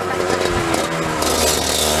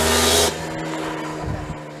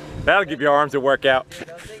 That'll give your arms a workout. Those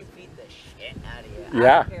things beat the shit out of you.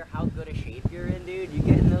 Yeah. I don't care how good a shape you're in, dude. You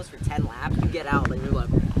get in those for 10 laps, you get out and you're like,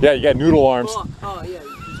 Yeah, you got noodle arms. fuck. Oh yeah, you're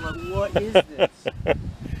just like, what is this?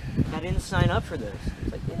 I didn't sign up for this.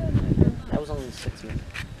 It's like, yeah, that was only 6 minutes.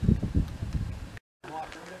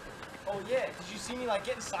 Oh yeah, did you see me like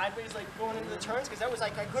getting sideways, like going into the turns? Because that was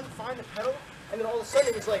like I couldn't find the pedal, and then all of a sudden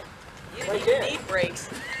it was like You right didn't there. need brakes.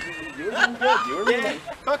 You were doing good. You were really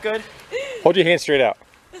not good. Hold your hand straight out.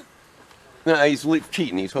 No, he's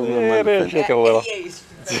cheating. He's holding on Yeah, by the man, fence. shake it a little. Yeah, he's-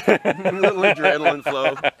 A little adrenaline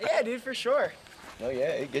flow. Yeah, dude, for sure. Oh yeah,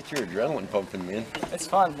 it gets your adrenaline pumping, man. It's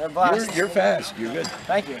fun. They're blast. You're fast. You're good.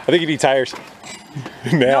 Thank you. I think you need tires.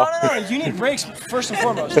 No, Now. no. You need brakes first and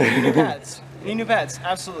foremost. You need new pads. You need new pads.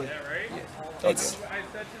 Absolutely. It's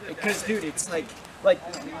because, dude, it's like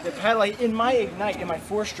the pedal, like in my Ignite, in my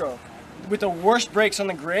 4-stroke, with the worst brakes on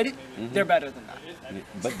the grid, they're better than that.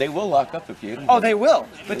 But they will lock up if you hit them. Oh, they will.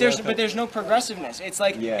 But there's no progressiveness. It's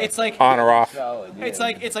like it's like On or off. Solid, yeah. it's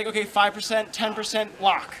like okay, 5%, 10%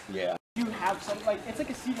 lock. Yeah. You have some like it's like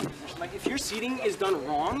a seating position. Like if your seating is done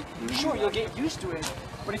wrong, sure you'll get used to it.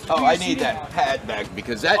 But if you do Oh, your I need seating that wrong- pad back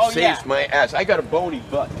because that Oh, saves yeah. my ass. I got a bony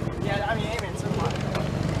butt. Yeah, I mean, amen. So do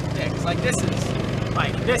I. Yeah, because like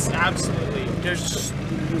this absolutely. There's just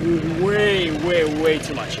way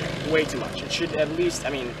too much here. Way too much. It should at least. I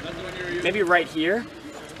mean, maybe right here.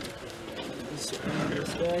 This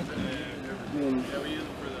guy.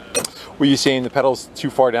 Were you saying the pedal's too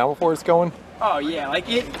far down before it's going? Oh yeah, like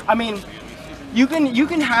it. I mean, you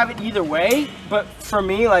can have it either way, but for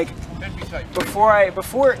me, like before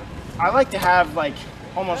I like to have like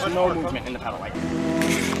almost no movement in the pedal, like.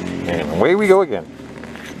 And away we go again.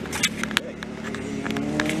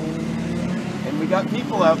 And we got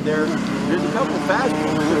people out there. There's a couple fast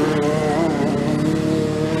ones too.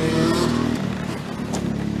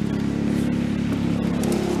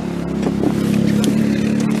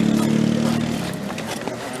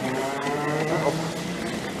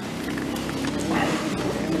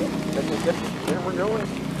 There we're going.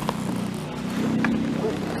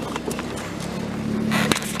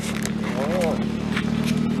 Oh.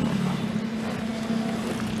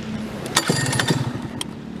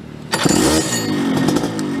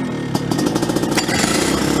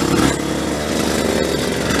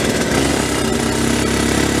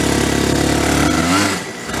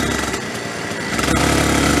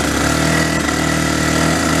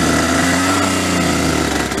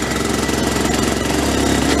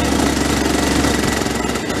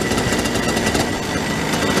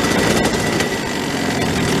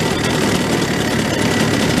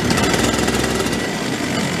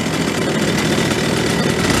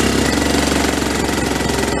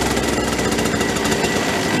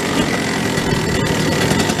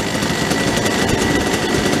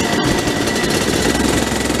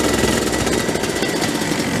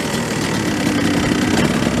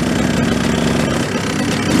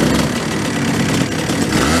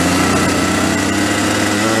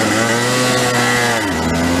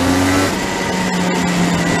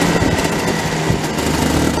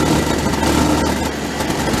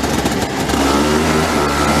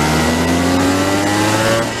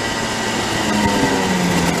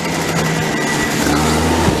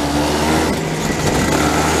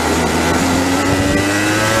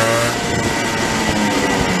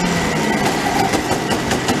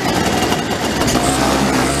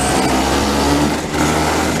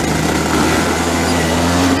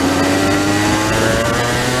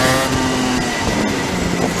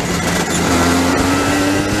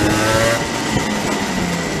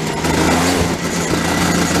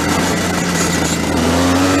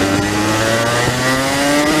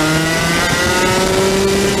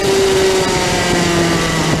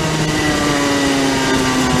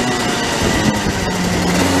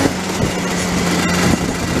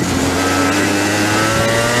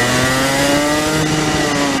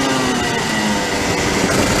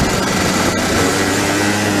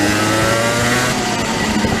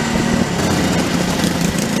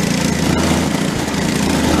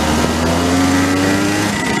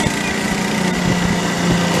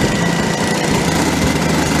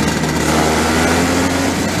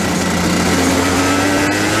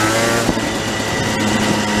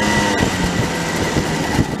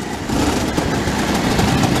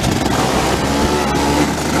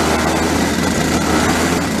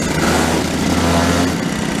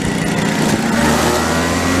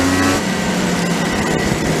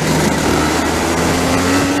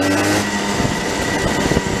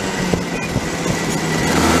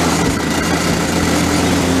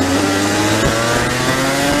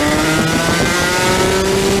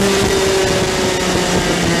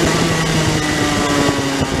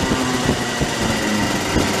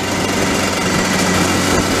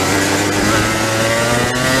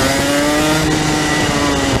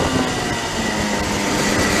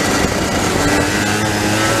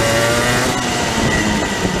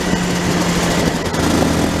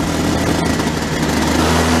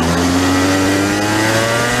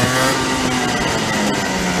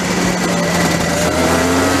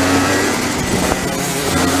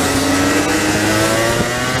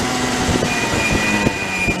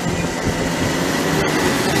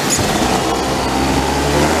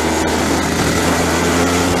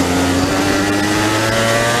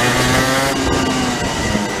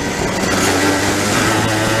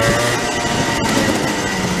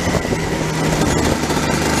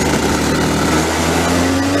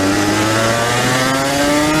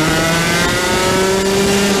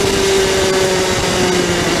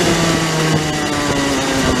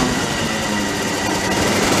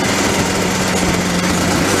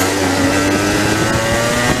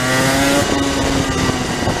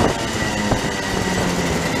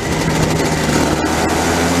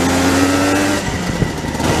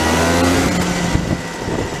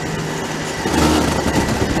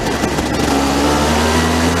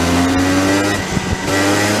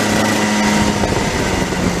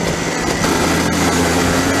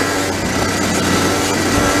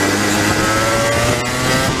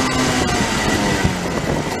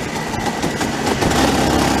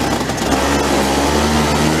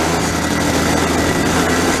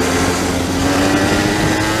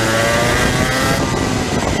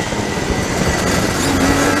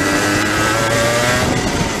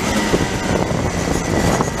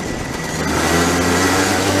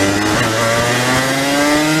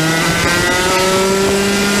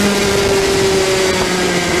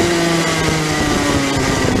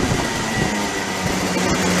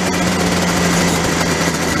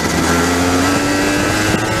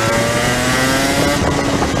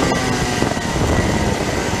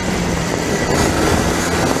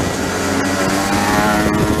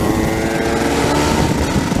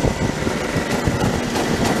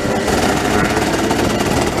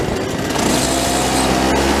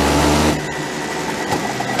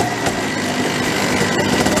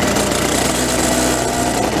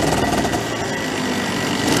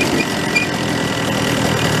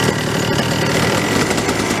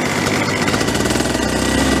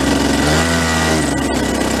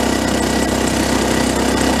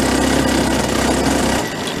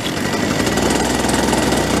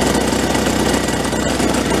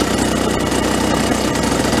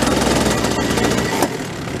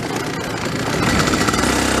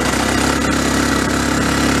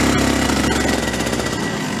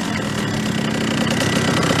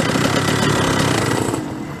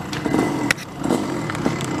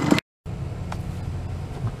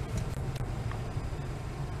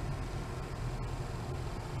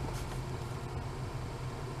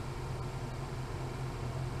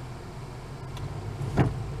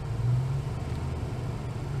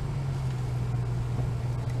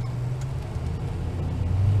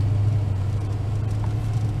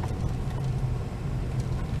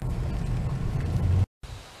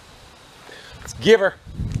 Give her.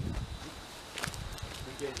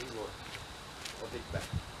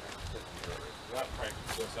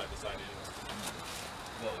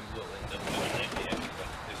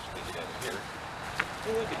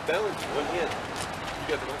 Hey, look, it's balanced one hand. You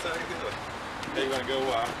got the one side, I got the other. Okay, you want to go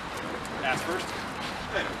ass first?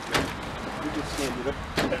 I don't care. We can stand it up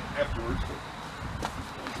afterwards.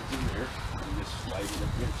 Once it's in there, you just slide it up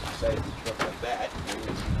against the side of the truck like that, and then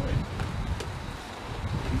it's fine.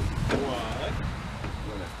 What? You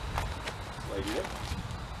want to slide it up?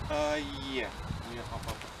 Yeah. Yeah, hop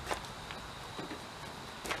up.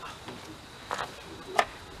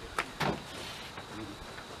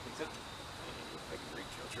 I can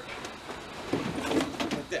reach, I'll try.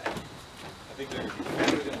 Like that. I think they're going to be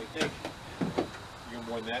fatter than we think. You got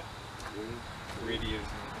more than that? Radios.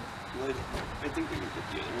 Well, I think we can put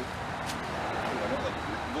the other one. I don't like it.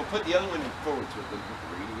 We'll put the other one forward so it doesn't hit the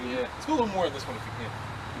radio. Yeah. Let's go a little more on this one if you can.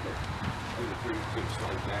 I'm going to put it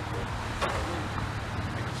slide back there.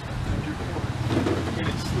 Get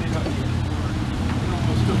it slid up here. It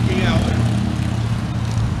almost took me out.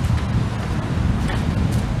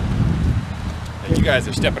 And you guys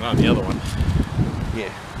are stepping on the other one.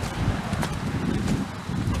 Yeah.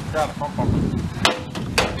 Got it. Bump, bump.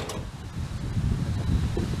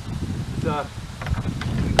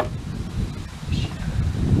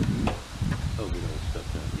 Oh, we don't stuff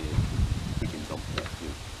down here. We can dump that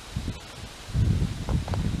too.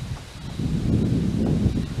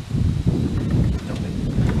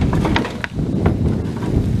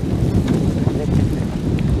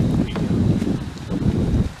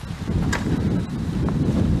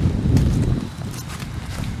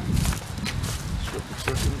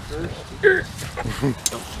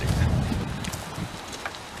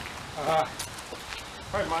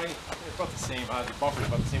 Probably mine. It's about the same. The bumper's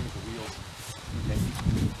about the same as the wheels. Okay.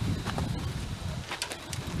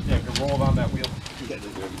 Yeah, you can roll it on that wheel. Yeah,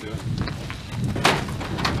 that's what I'm doing.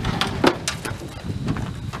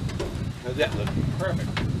 How's that look?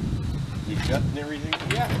 Perfect. You cut and everything?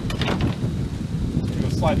 Yeah. You go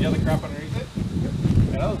slide the other crap underneath it. Yep.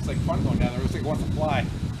 Yeah, that looks like fun going down there. It looks like it wants to fly.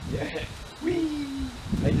 Yeah. Whee!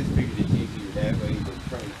 I just figured it's easier that way than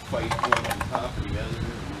trying to fight one on top of the other and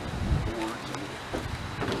boards and...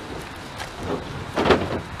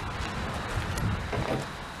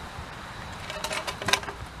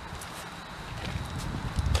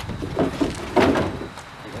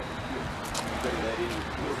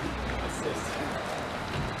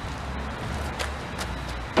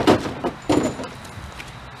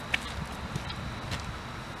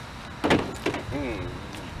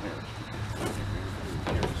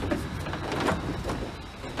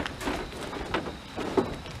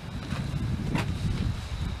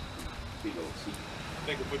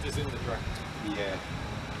 I think we'll put this in the truck. Yeah.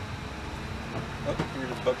 Oh,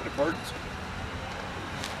 here's a bucket of parts.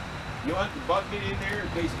 You want the bucket in there in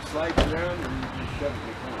case it slides around, or you just shove it in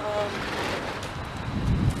the corner?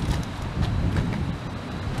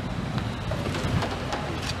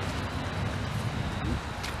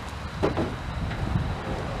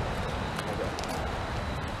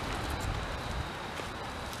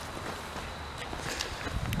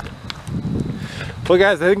 Well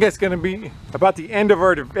guys, I think that's going to be about the end of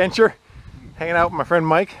our adventure. Hanging out with my friend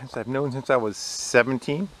Mike, which I've known since I was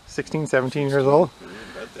 16, 17 years old.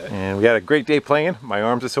 And we had a great day playing. My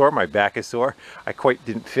arms are sore, my back is sore. I quite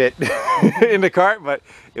didn't fit in the cart, but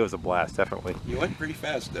it was a blast, definitely. You went pretty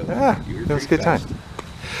fast though. Yeah, it was a good time.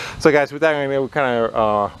 So guys, with that, I'm going to kind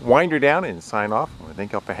of wind her down and sign off. I want to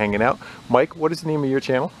thank y'all for hanging out. Mike, what is the name of your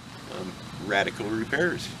channel? Radical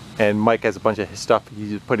Repairs. And Mike has a bunch of his stuff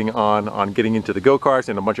he's putting on getting into the go-karts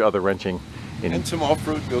and a bunch of other wrenching. And some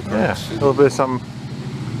off-road go-karts. Yeah, a little bit of something.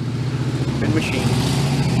 And machines.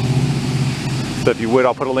 So if you would,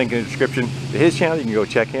 I'll put a link in the description to his channel. You can go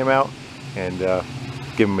check him out and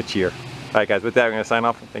give him a cheer. All right guys, with that, we're going to sign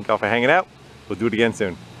off. Thank y'all for hanging out. We'll do it again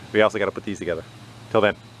soon. We also got to put these together. Till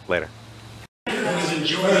then, later.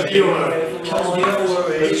 Who's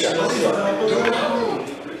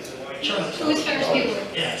first viewer?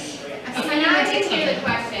 Yes. So now I take care of the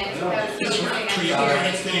questions. This rap trio got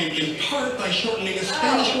its name in part by shortening a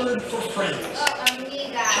Spanish word for friends.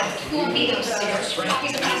 Amiga. School meetings.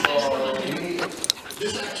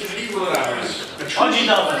 This activity requires a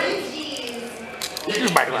Give me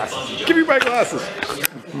my glasses. Give me my glasses.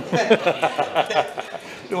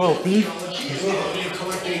 You little thief.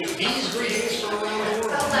 collecting these greetings from around the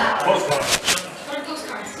world.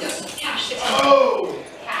 Postcards. Yes. Cash. Oh!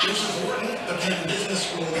 Joseph Wharton, the Penn Business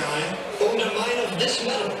School guy, owned a mine of this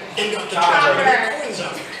metal and got the treasury coins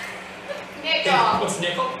out. Nickel. What's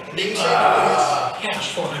nickel? Being safe, yes.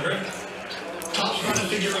 Cash 400. top front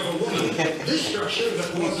figure of a woman. This structure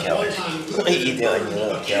that was at one time. What are you doing, you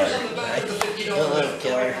little killer? On the back of the $50 You little bill.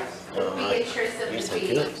 killer. We get yours so You're so sweet.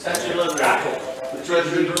 good. That's your little raffle. The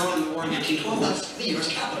Treasury drawn in the war in 1912. That's the U.S.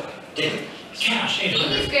 Capitol. David. Cash, He's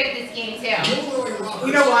 800. good at this game too. Gilroy Roberts.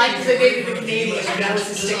 You know why? Because I dated the Canadian. That was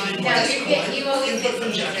his sticky. No, you always get Input from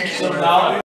these Jackie answers. Kennedy.